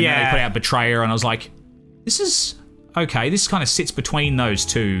 And then they put out Betrayer, and I was like, this is okay. This kind of sits between those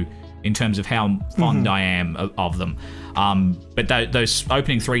two in terms of how fond I am of them. But those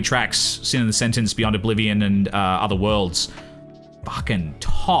opening 3 tracks, Sin in the Sentence, Beyond Oblivion, and Other Worlds, fucking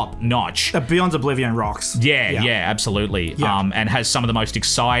top notch. Beyond Oblivion rocks. Yeah, absolutely. Yeah. And has some of the most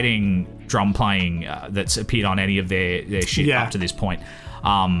exciting drum playing that's appeared on any of their shit up to this point.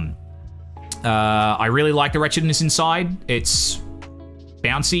 I really like the Wretchedness Inside. It's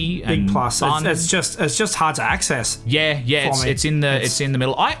bouncy and big plus. Fun. It's just hard to access. Yeah. It's in the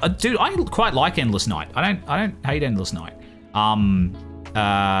middle. I quite like Endless Night. I don't hate Endless Night.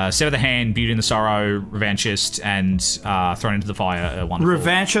 Sever the Hand, Beauty and the Sorrow, Revanchist, and Thrown into the Fire are wonderful.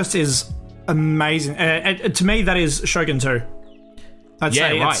 Revanchist is amazing. To me, that is Shogun 2. I'd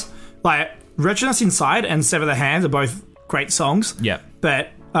say right. It's like Wretchedness Inside and Sever the Hand are both great songs. Yeah.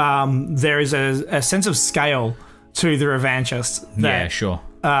 But there is a sense of scale to the Revanchist. Yeah, sure.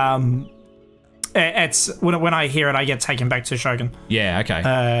 It's when I hear it, I get taken back to Shogun. Yeah,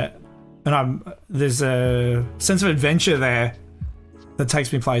 okay. And there's a sense of adventure there that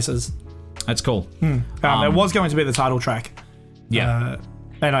takes me places. That's cool. It was going to be the title track. Yeah.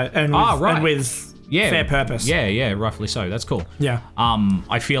 And with fair purpose. Yeah, roughly so. That's cool. Yeah.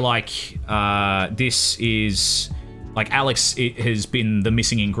 I feel like this is like Alex. It has been the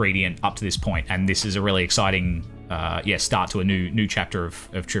missing ingredient up to this point, and this is a really exciting, start to a new chapter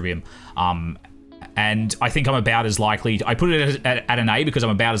of Trivium. And I think I'm about as likely. I put it at an A because I'm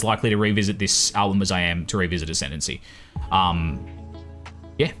about as likely to revisit this album as I am to revisit Ascendancy.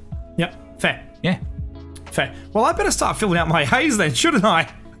 Yeah. Yep. Fair. Yeah. Fair. Well, I better start filling out my haze then, shouldn't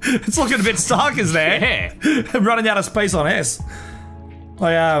I? It's looking a bit stark as there. Yeah. I'm running out of space on S.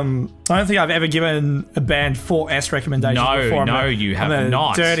 I don't think I've ever given a band 4 S recommendations before. No, you have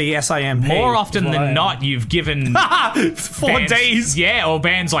not. Dirty SIMP. More often than not, you've given 4 bands, Ds. Yeah, or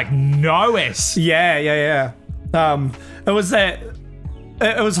bands like no S. Yeah. It was that.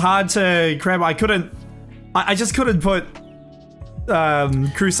 It was hard to grab. I just couldn't put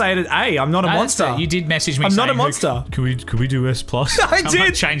Crusade at A. I'm not a monster. You did message me. I'm saying, not a monster. Could we do S plus? I did. I'm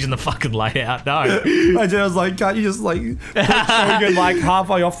not changing the fucking layout. No. I was like, can't you just like put Shogun like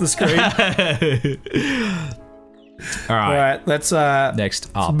halfway off the screen? All right. Let's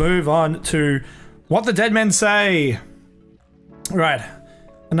Next up. move on to What the Dead Men Say. Right.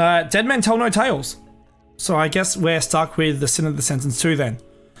 And Dead Men Tell No Tales. So I guess we're stuck with the Sin of the Sentence 2 then.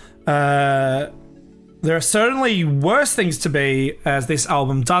 There are certainly worse things to be, as this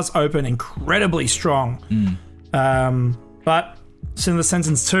album does open incredibly strong. But Sin of the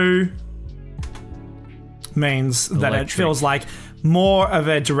Sentence 2 means that it feels like more of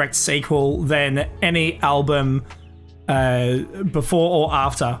a direct sequel than any album before or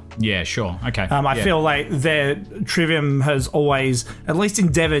after. Yeah, sure. Okay. I feel like Trivium has always at least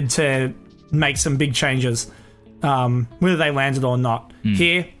endeavored to make some big changes, whether they landed or not.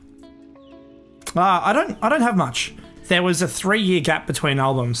 Here, I don't have much. There was a 3-year gap between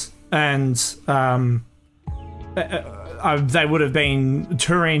albums, and they would have been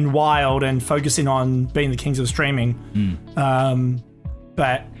touring wild and focusing on being the kings of streaming.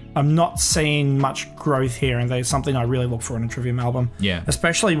 But I'm not seeing much growth here, and there's something I really look for in a Trivium album. Yeah.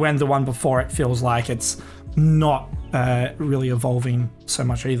 Especially Especially when the one before it feels like it's not really evolving so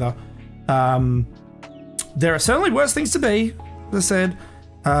much either. There are certainly worse things to be, as I said,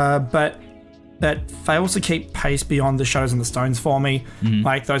 but that fails to keep pace beyond the Shadows and the Stones for me.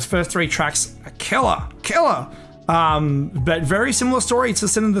 Like, those first 3 tracks are killer. But very similar story to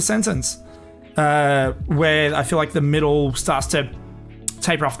Sin in the Sentence, where I feel like the middle starts to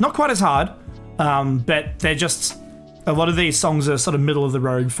taper off. Not quite as hard, but they're just... A lot of these songs are sort of middle of the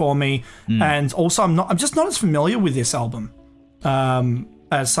road for me, and also I'm just not as familiar with this album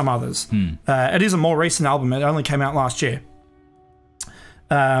as some others. It is a more recent album; it only came out last year.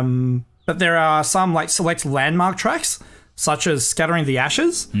 But there are some like select landmark tracks, such as "Scattering the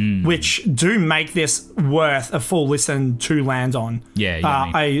Ashes," which do make this worth a full listen to land on. Yeah,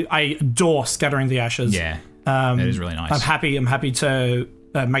 I adore "Scattering the Ashes." Yeah, that is really nice. I'm happy to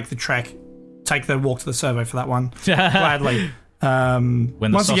make the track. Take the walk to the servo for that one gladly.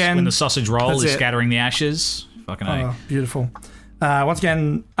 When the sausage roll is scattering the ashes, fucking A. Beautiful. Once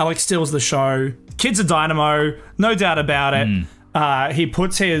again, Alex steals the show. Kid's a dynamo, no doubt about it. He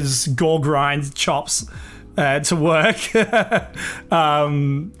puts his gore grind chops to work,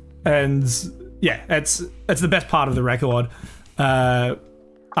 and yeah, it's the best part of the record. After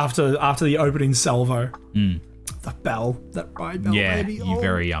the opening salvo, the bell, that ride bell, baby.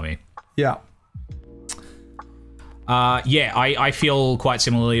 Very yummy. Yeah. I feel quite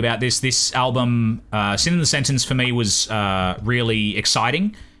similarly about this. This album, Sin in the Sentence, for me was really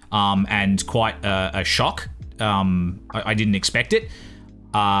exciting and quite a shock. I didn't expect it.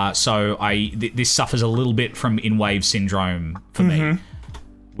 So this suffers a little bit from In Wave syndrome for me,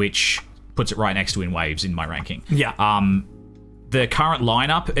 which puts it right next to In Waves in my ranking. Yeah. The current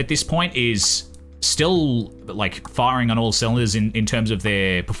lineup at this point is still like firing on all cylinders in terms of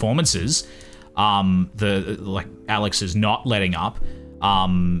their performances. Alex is not letting up.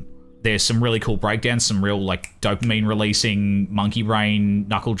 There's some really cool breakdowns, some real like dopamine releasing monkey brain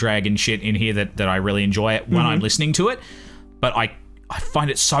knuckle dragon shit in here that I really enjoy it when I'm listening to it. But I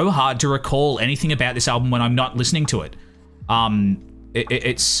find it so hard to recall anything about this album when I'm not listening to it.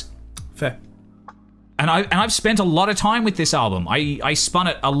 It's fair. And I've spent a lot of time with this album. I spun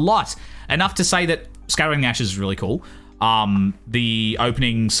it a lot, enough to say that Scattering the Ashes is really cool. The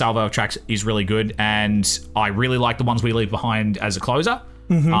opening salvo of tracks is really good, and I really like the ones we leave behind as a closer.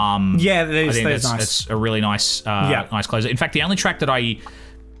 Yeah, I think nice. That's a really nice, nice closer. In fact, the only track that I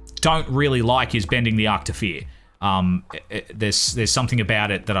don't really like is Bending the Arc to Fear. There's something about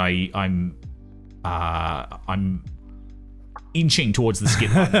it that I'm inching towards the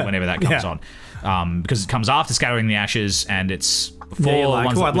skip button whenever that comes on, because it comes after Scattering the Ashes, and it's before the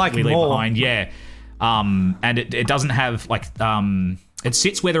ones that we leave behind. Yeah. And it doesn't have like it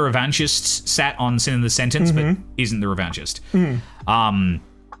sits where the Revanchists sat on Sin in the Sentence, but isn't the Revanchist.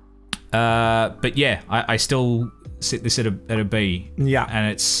 But yeah, I still sit this at a B. Yeah,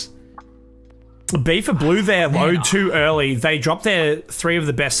 and it's B for Blue. There, low too early. They dropped their 3 of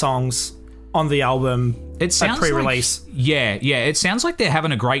the best songs on the album. It sounds pre-release. Like, yeah. It sounds like they're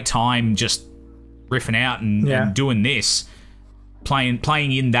having a great time just riffing out and doing this,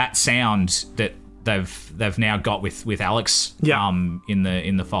 playing in that sound that they've now got with Alex in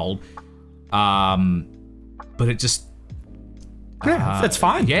the fold, but it just it's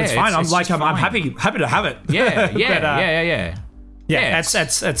fine. Yeah, it's fine. I'm happy to have it. Yeah, but, it's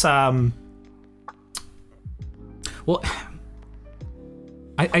well,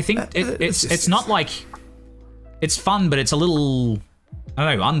 I think it's not like it's fun, but it's a little, I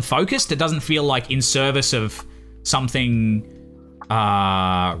don't know, unfocused. It doesn't feel like in service of something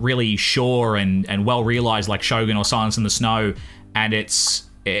really sure and well realized like Shogun or Silence in the Snow, and it's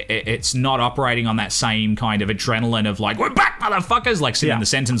not operating on that same kind of adrenaline of like, we're back, motherfuckers, like Sin in the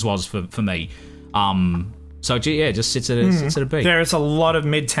Sentence was for me. So yeah, it just sits at a B. There is a lot of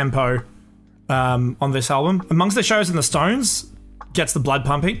mid-tempo on this album. Amongst the Shows in the Stones, gets the blood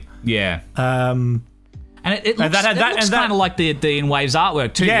pumping. Yeah. And it looks, kind of like the In Waves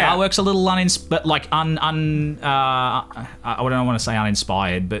artwork too. Yeah. The artwork's a little I don't want to say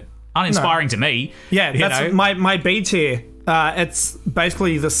uninspired, but uninspiring to me. Yeah, that's my B tier. It's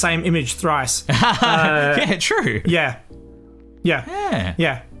basically the same image thrice. Yeah, true. Yeah.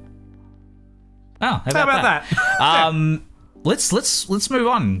 Oh, how about that? Let's move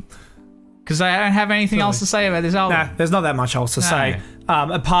on, because I don't have anything else to say about this album. Nah, there's not that much else to say.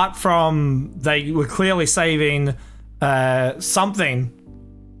 Apart from they were clearly saving something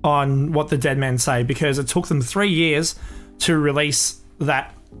on What the Dead Men Say, because it took them 3 years to release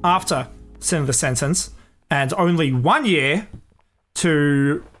that after Sin of the Sentence, and only 1 year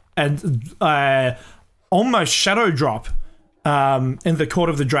to almost shadow drop in the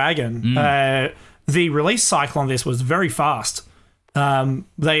Court of the Dragon. The release cycle on this was very fast.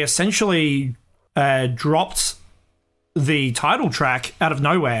 They essentially dropped the title track out of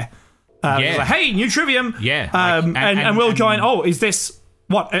nowhere. It was like, hey, new Trivium. Yeah. And we were going, oh, is this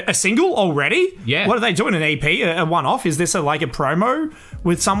What, a single already? Yeah. What are they doing, an EP, a one-off? Is this like a promo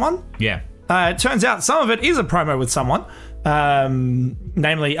with someone? Yeah. It turns out some of it is a promo with someone,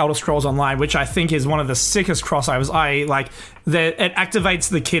 namely Elder Scrolls Online, which I think is one of the sickest crossovers. It activates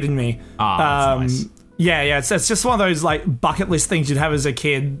the kid in me. That's nice. Yeah, it's just one of those like bucket list things you'd have as a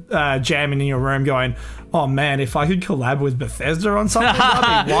kid, jamming in your room, going, "Oh man, if I could collab with Bethesda on something,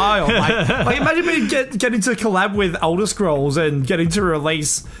 that'd be wild." Like imagine me getting to collab with Elder Scrolls and getting to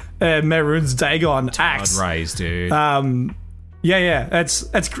release Mehrunes Dagon Axe. God raised, dude. Yeah,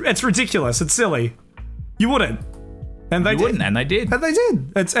 it's ridiculous. It's silly. You wouldn't, and they did. And they did. And they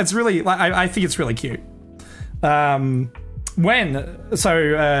did. It's really like I think it's really cute.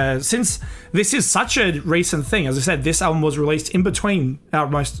 Since this is such a recent thing, as I said, this album was released in between our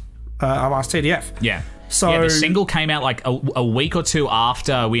last TDF. Yeah. So the single came out like a week or two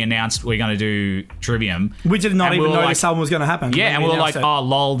after we announced we're going to do Trivium. We did not even know like, this album was going to happen. Yeah, and we were like, oh,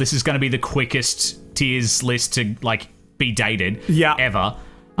 lol, this is going to be the quickest tiers list to like be dated ever.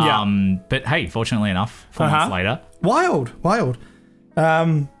 Yeah. But hey, fortunately enough, 4 months later. Wild.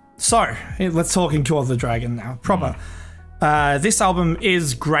 So, let's talk in Call of the Dragon now. Proper. This album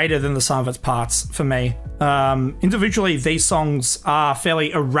is greater than the sum of its parts for me. Individually, these songs are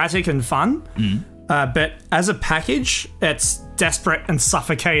fairly erratic and fun, but as a package, it's desperate and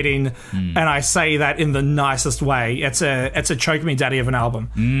suffocating, and I say that in the nicest way. It's a choke me daddy of an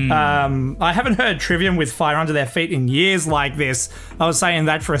album. I haven't heard Trivium with fire under their feet in years like this. I was saying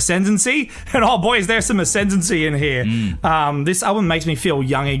that for Ascendancy, and oh boys, there's some Ascendancy in here. This album makes me feel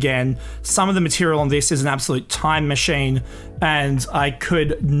young again. Some of the material on this is an absolute time machine, and I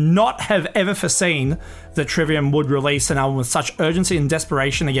could not have ever foreseen that Trivium would release an album with such urgency and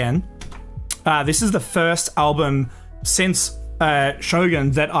desperation again. This is the first album since Shogun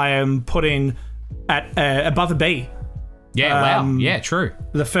that I am putting at above a B. Yeah, wow. Yeah, true.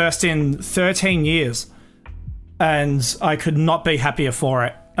 The first in 13 years. And I could not be happier for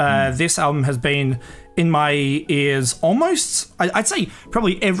it. This album has been in my ears almost, I'd say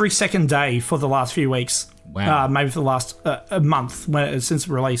probably every second day for the last few weeks. Wow. Maybe for the last a month since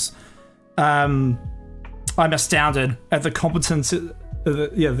release. I'm astounded at the competence...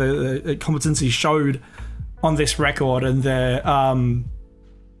 the competency showed on this record and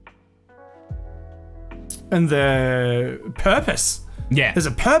the purpose. Yeah, there's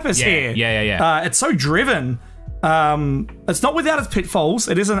a purpose here. Yeah. It's so driven. It's not without its pitfalls.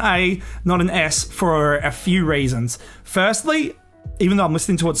 It is an A, not an S, for a few reasons. Firstly, even though I'm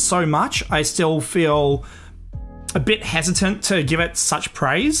listening to it so much, I still feel a bit hesitant to give it such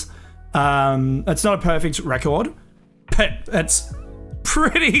praise. It's not a perfect record, but it's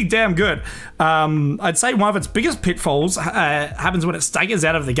pretty damn good. I'd say one of its biggest pitfalls happens when it staggers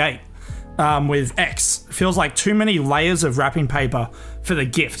out of the gate with X. Feels like too many layers of wrapping paper for the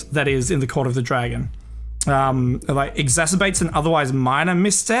gift that is in the Court of the Dragon. Like exacerbates an otherwise minor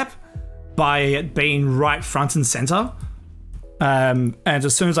misstep by it being right front and center. And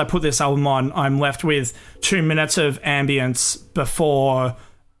as soon as I put this album on, I'm left with 2 minutes of ambience before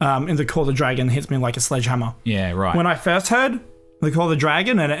in the Court of the Dragon hits me like a sledgehammer. Yeah, right. When I first heard the Call of the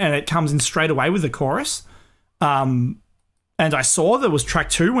Dragon, and it comes in straight away with the chorus. And I saw there was track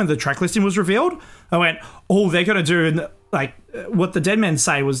 2 when the track listing was revealed. I went, oh, they're going to do like what the Dead Men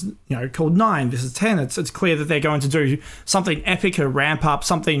say was, called 9. This is 10. It's clear that they're going to do something epic, a ramp up,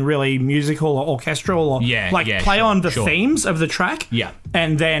 something really musical or orchestral, or play on the themes of the track. Yeah.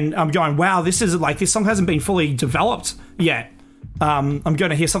 And then I'm going, wow, this song hasn't been fully developed yet. I'm going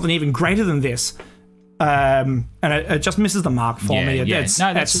to hear something even greater than this. And it just misses the mark for me. That's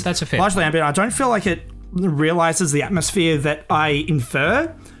a fair largely ambient. I don't feel like it realizes the atmosphere that I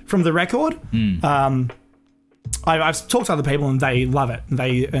infer from the record. I've talked to other people and they love it.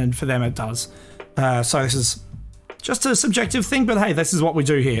 And for them it does. So this is just a subjective thing, but hey, this is what we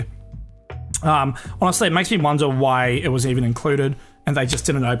do here. Honestly, it makes me wonder why it was even included and they just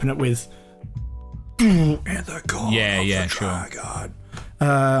didn't open it with and the God sure. God.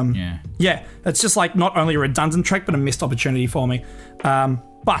 Yeah, it's just like not only a redundant track, but a missed opportunity for me.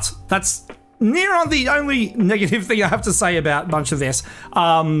 But that's near on the only negative thing I have to say about a bunch of this.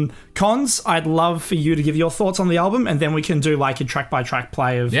 Cons, I'd love for you to give your thoughts on the album, and then we can do like a track-by-track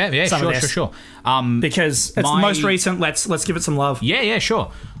play of some of this. Sure. Because it's the most recent, let's give it some love. Yeah,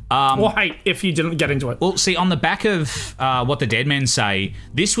 sure. Or hate if you didn't get into it. Well, see, on the back of what the Dead Men say,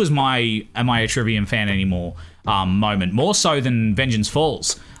 this was my Am I a Trivium fan anymore moment, more so than Vengeance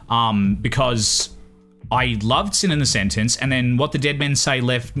Falls, because I loved Sin in the Sentence, and then what the Dead Men say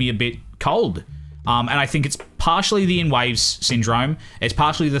left me a bit cold. And I think it's partially the In Waves syndrome, it's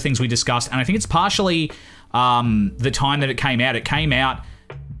partially the things we discussed, and I think it's partially the time that it came out. It came out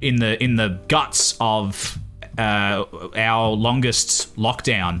in the guts of our longest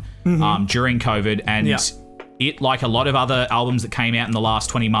lockdown during COVID, and it, like a lot of other albums that came out in the last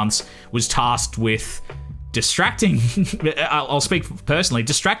 20 months, was tasked with distracting. I'll speak personally,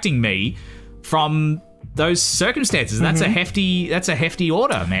 distracting me from those circumstances. That's a hefty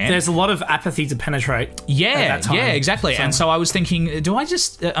order, man. There's a lot of apathy to penetrate. Yeah, at that time. yeah, exactly. So. And so I was thinking,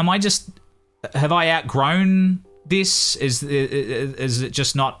 have I outgrown this? Is it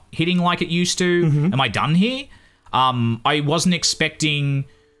just not hitting like it used to? Am I done here? I wasn't expecting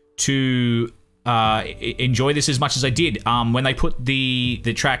to enjoy this as much as I did. When they put the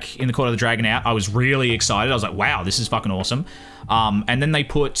track In the Court of the Dragon out, I was really excited. I was like, wow, this is fucking awesome. And then they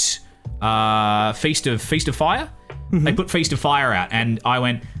put Feast of Fire. They put Feast of Fire out, and I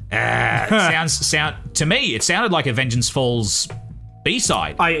went, to me, it sounded like a Vengeance Falls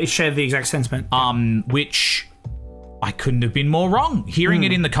B-side. I shared the exact sentiment. Which I couldn't have been more wrong. Hearing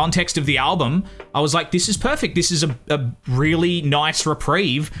it in the context of the album, I was like, this is perfect. This is a really nice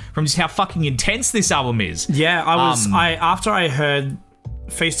reprieve from just how fucking intense this album is. Yeah, after I heard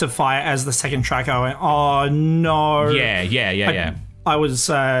Feast of Fire as the second track, I went, oh no. Yeah. I was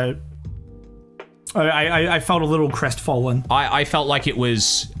I felt a little crestfallen. I felt like it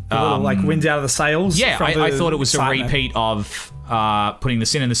was a little like wind out of the sails. Yeah, I thought it was excitement. a repeat of putting The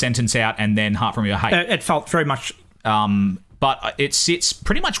Sin in the Sentence out and then Heart From Your Hate. It felt very much. But it sits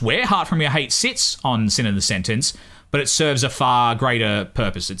pretty much where Heart From Your Hate sits on Sin in the Sentence, but it serves a far greater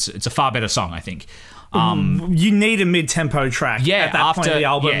purpose. It's a far better song, I think. You need a mid-tempo track at that point of the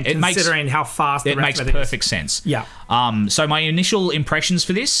album, considering how fast the rest of it is. It makes perfect sense. Yeah. So my initial impressions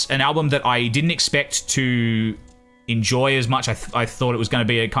for this, an album that I didn't expect to enjoy as much. I thought it was going to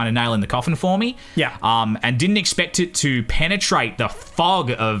be a kind of nail in the coffin for me. Yeah. And didn't expect it to penetrate the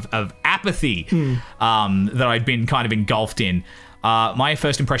fog of apathy that I'd been kind of engulfed in. My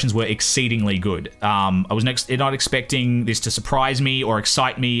first impressions were exceedingly good. I was not expecting this to surprise me or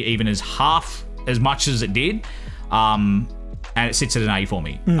excite me even half as much as it did. And it sits at an A for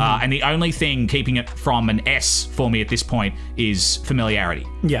me. And the only thing keeping it from an S for me at this point is familiarity.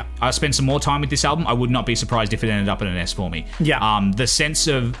 Yeah. I spent some more time with this album. I would not be surprised if it ended up at an S for me. Yeah.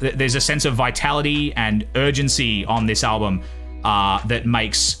 There's a sense of vitality and urgency on this album that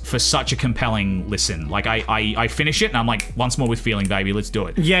makes for such a compelling listen. Like I finish it and I'm like, once more with feeling, baby, let's do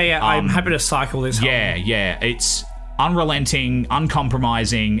it. Yeah. I'm happy to cycle this album. Yeah. It's unrelenting,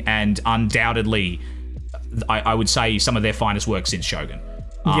 uncompromising, and undoubtedly, I would say, some of their finest work since Shogun.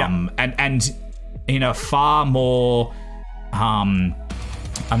 And in a far more,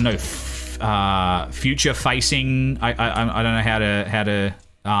 future-facing. I don't know how to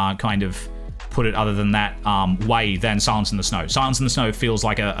kind of put it other than that way than Silence in the Snow. Silence in the Snow feels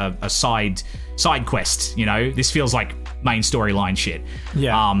like a side quest. You know, this feels like main storyline shit.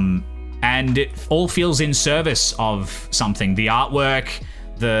 Yeah. And it all feels in service of something. The artwork,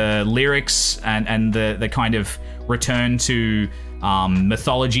 the lyrics, and the kind of return to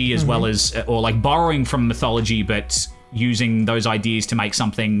mythology as well as, or like borrowing from mythology, but using those ideas to make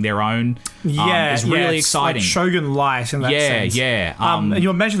something their own is really exciting. Like Shogun Light in that sense. And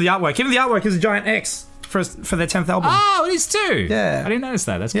you mentioned the artwork. Even the artwork is a giant X for their 10th album. Oh, it is too. Yeah. I didn't notice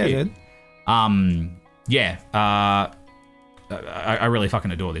that. That's cute. I really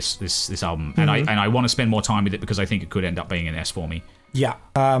fucking adore this album, and I want to spend more time with it because I think it could end up being an S for me. Yeah,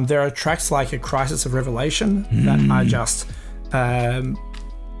 there are tracks like A Crisis of Revelation that are just, I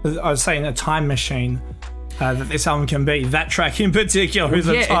was saying, a time machine that this album can be. That track in particular is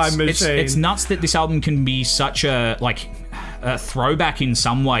a time machine. It's nuts that this album can be such a throwback in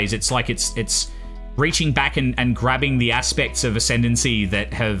some ways. It's like it's reaching back and grabbing the aspects of Ascendancy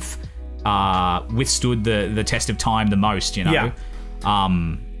that have withstood the test of time the most, you know.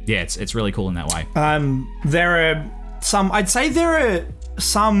 It's really cool in that way. There are some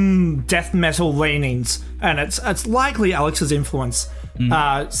death metal leanings, and it's likely Alex's influence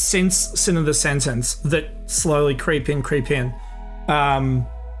since Sin of the Sentence that slowly creep in, and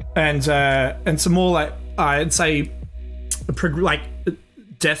some more like I'd say like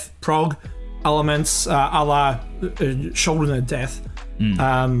death prog elements, a la Shogun of Death.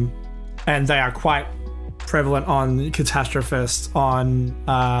 And they are quite prevalent on Catastrophist, on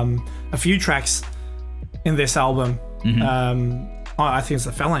a few tracks in this album. I think it's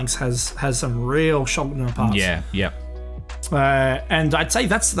the Phalanx has some real Shogun parts. Yeah. And I'd say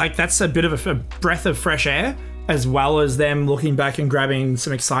that's a bit of a breath of fresh air, as well as them looking back and grabbing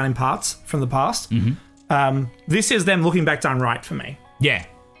some exciting parts from the past. This is them looking back done right for me. Yeah,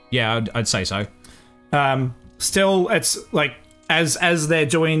 I'd say so. Still, it's like as they're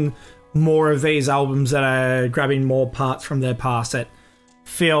doing more of these albums that are grabbing more parts from their past, it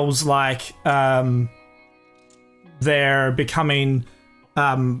feels like they're becoming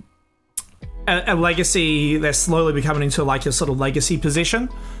a legacy. They're slowly becoming into like a sort of legacy position,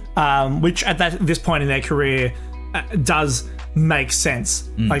 which at this point in their career does make sense.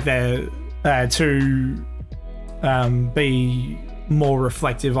 Like they're to be more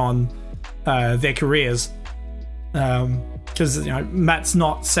reflective on their careers, because Matt's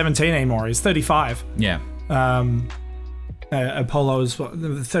not 17 anymore; he's 35. Yeah. Apollo is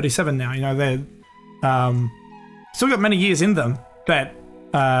 37 now. They're still got many years in them, but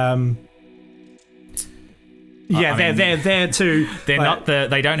they're there too. They're not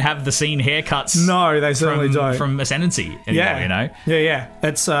they don't have the scene haircuts. No, they certainly don't. From Ascendancy anymore, Yeah.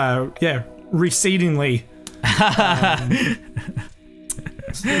 It's recedingly.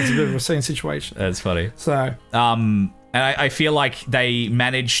 It's a bit of a receding situation. That's funny. So, and I feel like they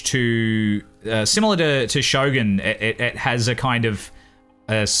managed to similar to Shogun. It has a kind of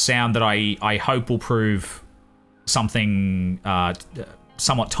a sound that I hope will prove something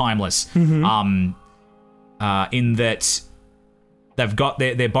somewhat timeless. In that they've got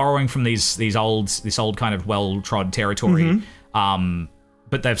they're borrowing from this old kind of well-trod territory,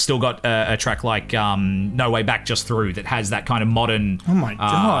 but they've still got a track like No Way Back, Just Through, that has that kind of modern. Oh my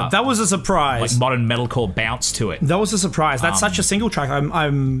god, that was a surprise! Like modern metalcore bounce to it. That was a surprise. That's such a single track.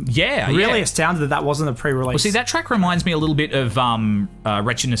 I'm really astounded that wasn't a pre-release. Well, see, that track reminds me a little bit of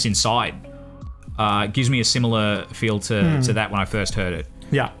Wretchedness Inside. It gives me a similar feel to that when I first heard it.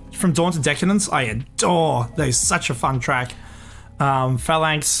 Yeah. From Dawn to Decadence, I adore. They're such a fun track.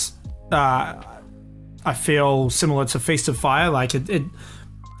 Phalanx, I feel similar to Feast of Fire. Like it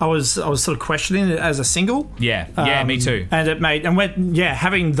I was sort of questioning it as a single. Yeah, me too. And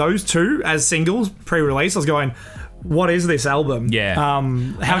having those two as singles pre-release, I was going, what is this album? Yeah.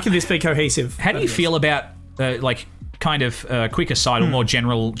 How can this be cohesive? How do you feel about kind of quick aside or more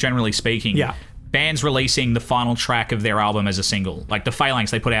generally speaking? Yeah. Bands releasing the final track of their album as a single, like the Phalanx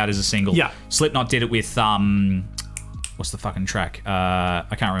they put out as a single. Yeah. Slipknot did it with what's the fucking track? I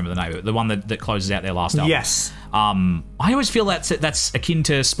can't remember the name of it. The one that closes out their last album. Yes. I always feel that's akin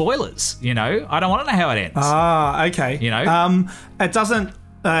to spoilers. I don't want to know how it ends. Okay. It doesn't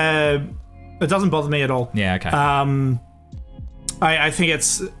bother me at all. Yeah. Okay. I think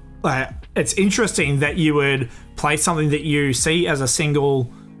it's interesting that you would play something that you see as a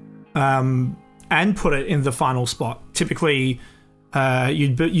single, and put it in the final spot. Typically,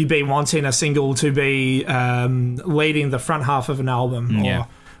 you'd be wanting a single to be leading the front half of an album,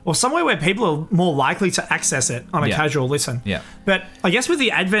 or somewhere where people are more likely to access it on a casual listen. Yeah. But I guess with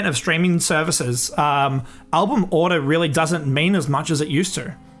the advent of streaming services, album order really doesn't mean as much as it used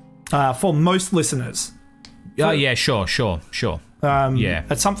to for most listeners. Yeah, sure.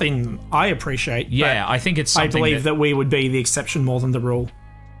 It's something I appreciate. Yeah, I think it's something I believe that we would be the exception more than the rule.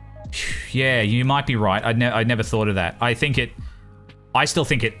 Yeah, you might be right. I'd never thought of that. I still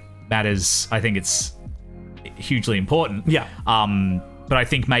think it matters. I think it's hugely important. Yeah. But I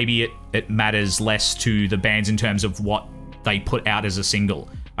think maybe it matters less to the bands in terms of what they put out as a single.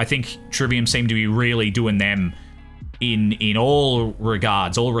 I think Trivium seem to be really doing them in all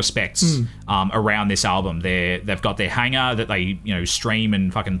regards, all respects, around this album. They've got their hangar that they stream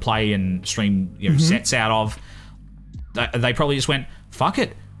and fucking play and stream sets out of. They probably just went, fuck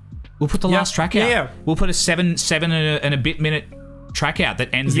it, we'll put the last track out. Yeah. We'll put a seven and a bit minute track out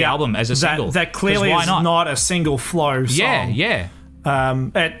that ends the album as a single. That clearly is not a single flow song. Yeah.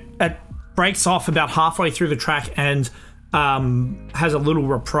 It breaks off about halfway through the track and has a little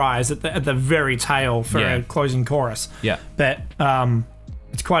reprise at the very tail for a closing chorus. Yeah. But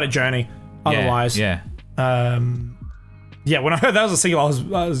it's quite a journey otherwise. Yeah. When I heard that was a single,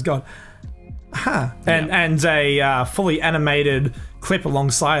 I was going, huh. And a fully animated clip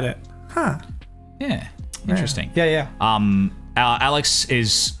alongside it. Huh. Yeah. Interesting. Yeah. Alex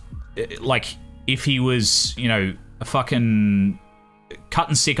is like, if he was, a fucking cut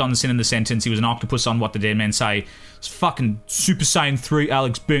and sick on the Sin and the Sentence, he was an octopus on What the Dead Men Say. It's fucking Super Saiyan 3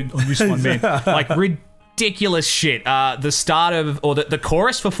 Alex bent on this one, man. Like, ridiculous shit. The start of, or the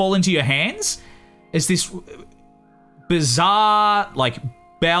chorus for Fall Into Your Hands is this bizarre, like,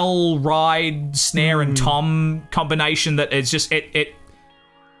 bell, ride, snare, and tom combination that is just,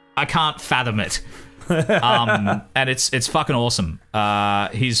 I can't fathom it. And it's fucking awesome.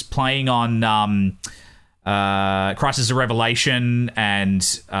 He's playing on Crisis of Revelation and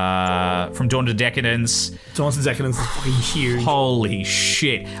from Dawn to Decadence. Dawn to Decadence is fucking huge. Holy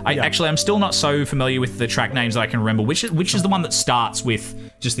shit. I'm still not so familiar with the track names that I can remember. Which is the one that starts with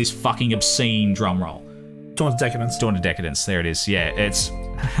just this fucking obscene drum roll? Dawn to Decadence. Dawn to Decadence. There it is. Yeah, it's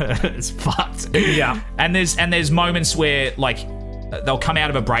it's fucked. Yeah. And there's moments where, like, they'll come out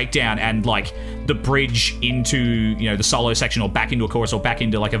of a breakdown and like the bridge into, you know, the solo section or back into a chorus or back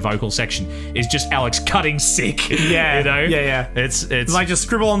into like a vocal section is just Alex cutting sick. Yeah, you know? yeah. It's like just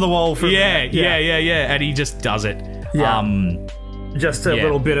scribble on the wall. Yeah, and he just does it. Yeah. Just a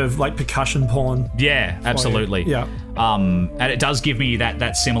little bit of like percussion porn. Yeah, absolutely. Yeah. And it does give me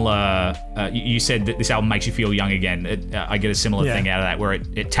that similar. You said that this album makes you feel young again. I get a similar thing out of that, where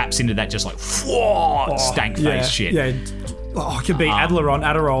it taps into that just like stank face shit. Yeah. Oh, it could be Adler on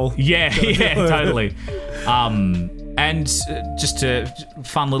Adderall. Yeah, totally. And just a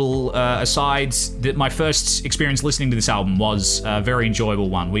fun little aside, that my first experience listening to this album was a very enjoyable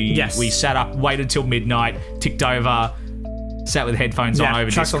one. We sat up, waited till midnight, ticked over, sat with headphones on over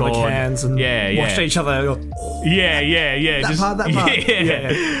chucked Discord. on the cans and watched each other. That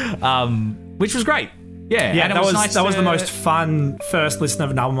part. Which was great. Yeah, and that was nice that was the most fun first listen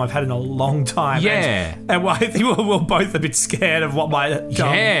of an album I've had in a long time. Yeah, and I think we're both a bit scared of what might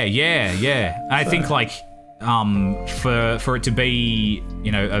come. Yeah. I think like for it to be,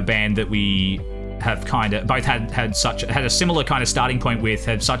 you know, a band that we have kind of both had a similar kind of starting point with,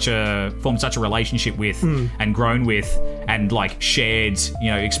 had formed such a relationship with, and grown with, and like shared,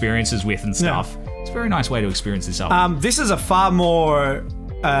 you know, experiences with and stuff. It's a very nice way to experience this album. This is a far more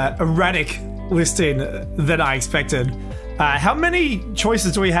erratic listing than I expected. How many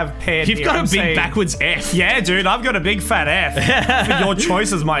choices do we have paired? You've got a big backwards F. Yeah, dude, I've got a big fat F for your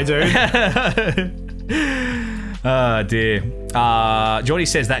choices, my dude. Oh dear. Geordie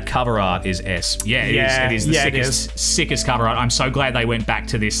says that cover art is S. Yeah, it is the sickest cover art. I'm so glad they went back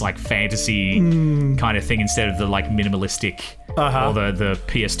to this like fantasy kind of thing instead of the like minimalistic or the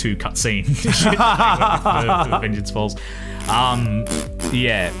PS2 cutscene for Vengeance Falls.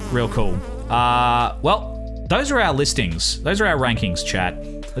 Yeah, real cool. Well, those are our listings. Those are our rankings, chat.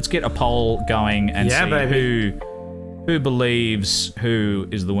 Let's get a poll going and see who believes who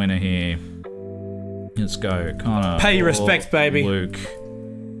is the winner here. Let's go. Connor. Pay your respects, baby. Luke.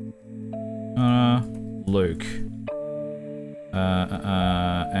 Luke.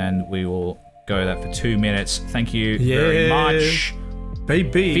 And we will go that for 2 minutes. Thank you very much.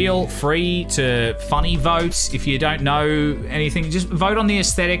 Baby. Feel free to funny vote if you don't know anything. Just vote on the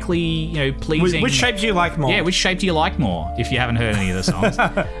aesthetically, you know, pleasing. Which shape do you like more? Yeah, which shape do you like more? If you haven't heard any of the songs,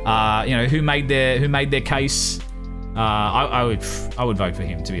 you know, who made their case. I would vote for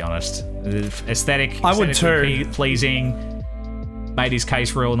him, to be honest. Aesthetic, I would too. Pleasing, made his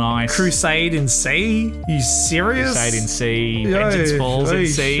case real nice. Crusade in C? You serious? Crusade in C. Vengeance Falls in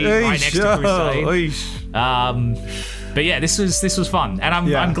C. Right next to Crusade. But yeah, this was fun, and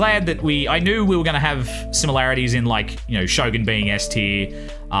I'm glad that I knew we were going to have similarities in, like, you know, Shogun being S tier.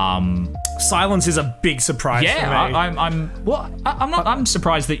 Silence is a big surprise. Yeah, for me. I'm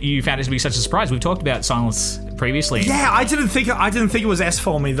surprised that you found it to be such a surprise. We've talked about Silence previously. Yeah, I didn't think it was S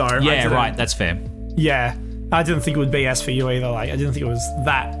for me though. Yeah, right. That's fair. Yeah, I didn't think it would be S for you either. Like, I didn't think it was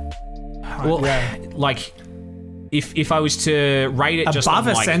that. Well, like, if I was to rate it just above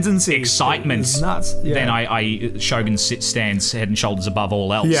on, like, Ascendancy, excitement, nuts. Yeah. then I Shogun stands head and shoulders above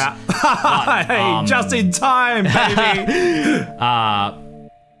all else. Yeah, but, hey, just in time, baby.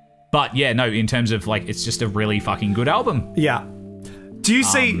 But yeah, no, in terms of, like, it's just a really fucking good album. Yeah. Do you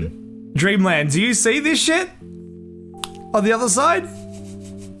see Dreamland? Do you see this shit on the other side?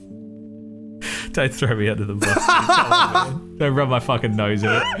 Don't throw me under the bus. Don't rub my fucking nose in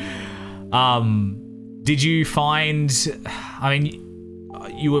it. Did you find? I mean,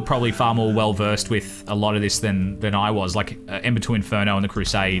 you were probably far more well versed with a lot of this than I was. Like, Ember to Inferno and the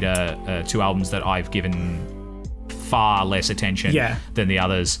Crusade are two albums that I've given far less attention than the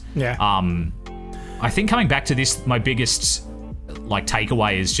others. Yeah. I think coming back to this, my biggest like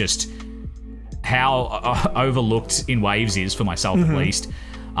takeaway is just how overlooked In Waves is, for myself at least,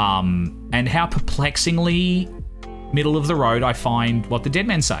 and how perplexingly middle of the road I find What the Dead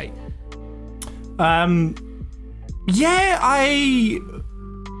Men Say. Yeah, I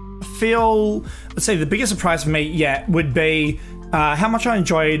feel, let's say the biggest surprise for me, would be how much I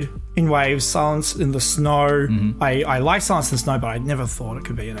enjoyed In Waves, Silence in the Snow. I like Silence in the Snow, but I never thought it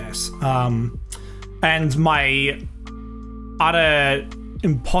could be an S. And my utter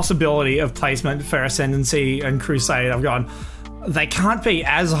impossibility of placement for Ascendancy and Crusade, I've gone, they can't be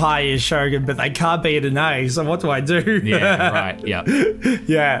as high as Shogun, but they can't be at an A, so what do I do? Yeah, right, yeah.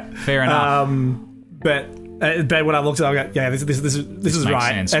 Yeah. Fair enough. But when I looked at it, I go, yeah, this is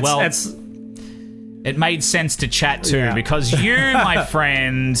right. Sense. It made sense to chat to, because you, my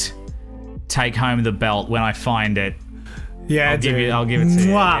friend, take home the belt when I find it. Yeah, I'll give it to you.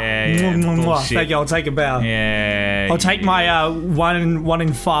 Thank you. I'll take a bow. Yeah. I'll take my 1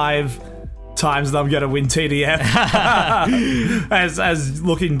 in 5 times that I'm going to win TDF as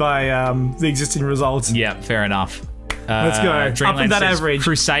looking by the existing results. Yeah, fair enough. Let's go. Dreamland Up in that says, average.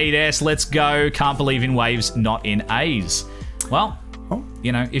 Crusade S, let's go. Can't believe in waves, not in A's. Well,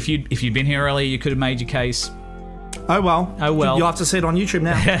 you know, if you'd been here earlier, you could have made your case. Oh well. You'll have to see it on YouTube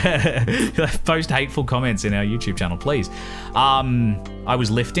now. Post hateful comments in our YouTube channel, please. I was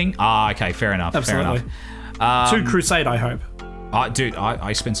lifting. Okay, fair enough. Absolutely. Fair enough. To Crusade, I hope. Dude,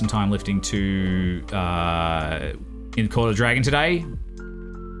 I spent some time lifting to in Court of Dragon today.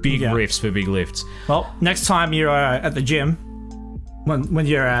 Big riffs for big lifts. Well, next time you're at the gym, when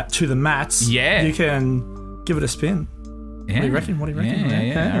you're to the mats, you can give it a spin. Yeah. What do you reckon?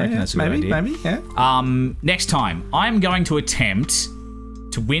 I reckon that's a good idea. Maybe, yeah. Next time, I'm going to attempt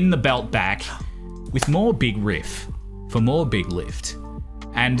to win the belt back with more big riff for more big lift.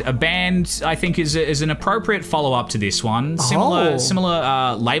 And a band, I think, is an appropriate follow-up to this one.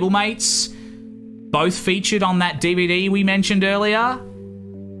 Similar label mates, both featured on that DVD we mentioned earlier.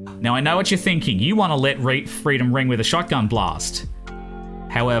 Now, I know what you're thinking. You want to let Freedom ring with a shotgun blast.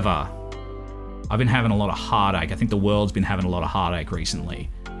 However, I've been having a lot of heartache. I think the world's been having a lot of heartache recently.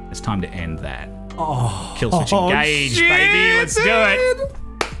 It's time to end that. Kill Switch Engage, baby. Let's do it.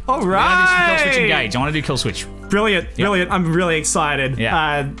 All right. I want to do some Kill Switch Engage. I want to do Kill Switch. Brilliant. I'm really excited.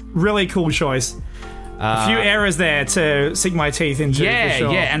 Yeah. Really cool choice. A few errors there to sink my teeth into. For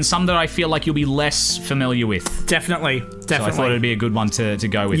sure. And some that I feel like you'll be less familiar with. Definitely. So I thought it'd be a good one to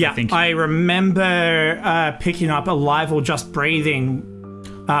go with. Yeah, I remember picking up Alive or Just Breathing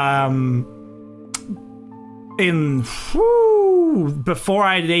before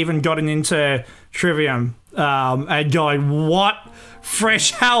I'd even gotten into Trivium and going, what fresh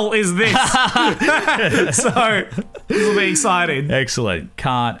hell is this? So this will be exciting. Excellent.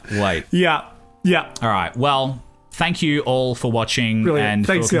 Can't wait. Yeah. All right. Well, thank you all for watching and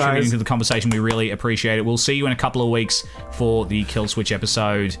Thanks, for contributing guys. to the conversation. We really appreciate it. We'll see you in a couple of weeks for the Kill Switch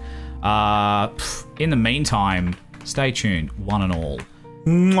episode. In the meantime, stay tuned, one and all.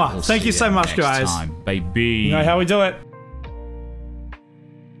 Thank you so much, guys. Time, baby. You know how we do it.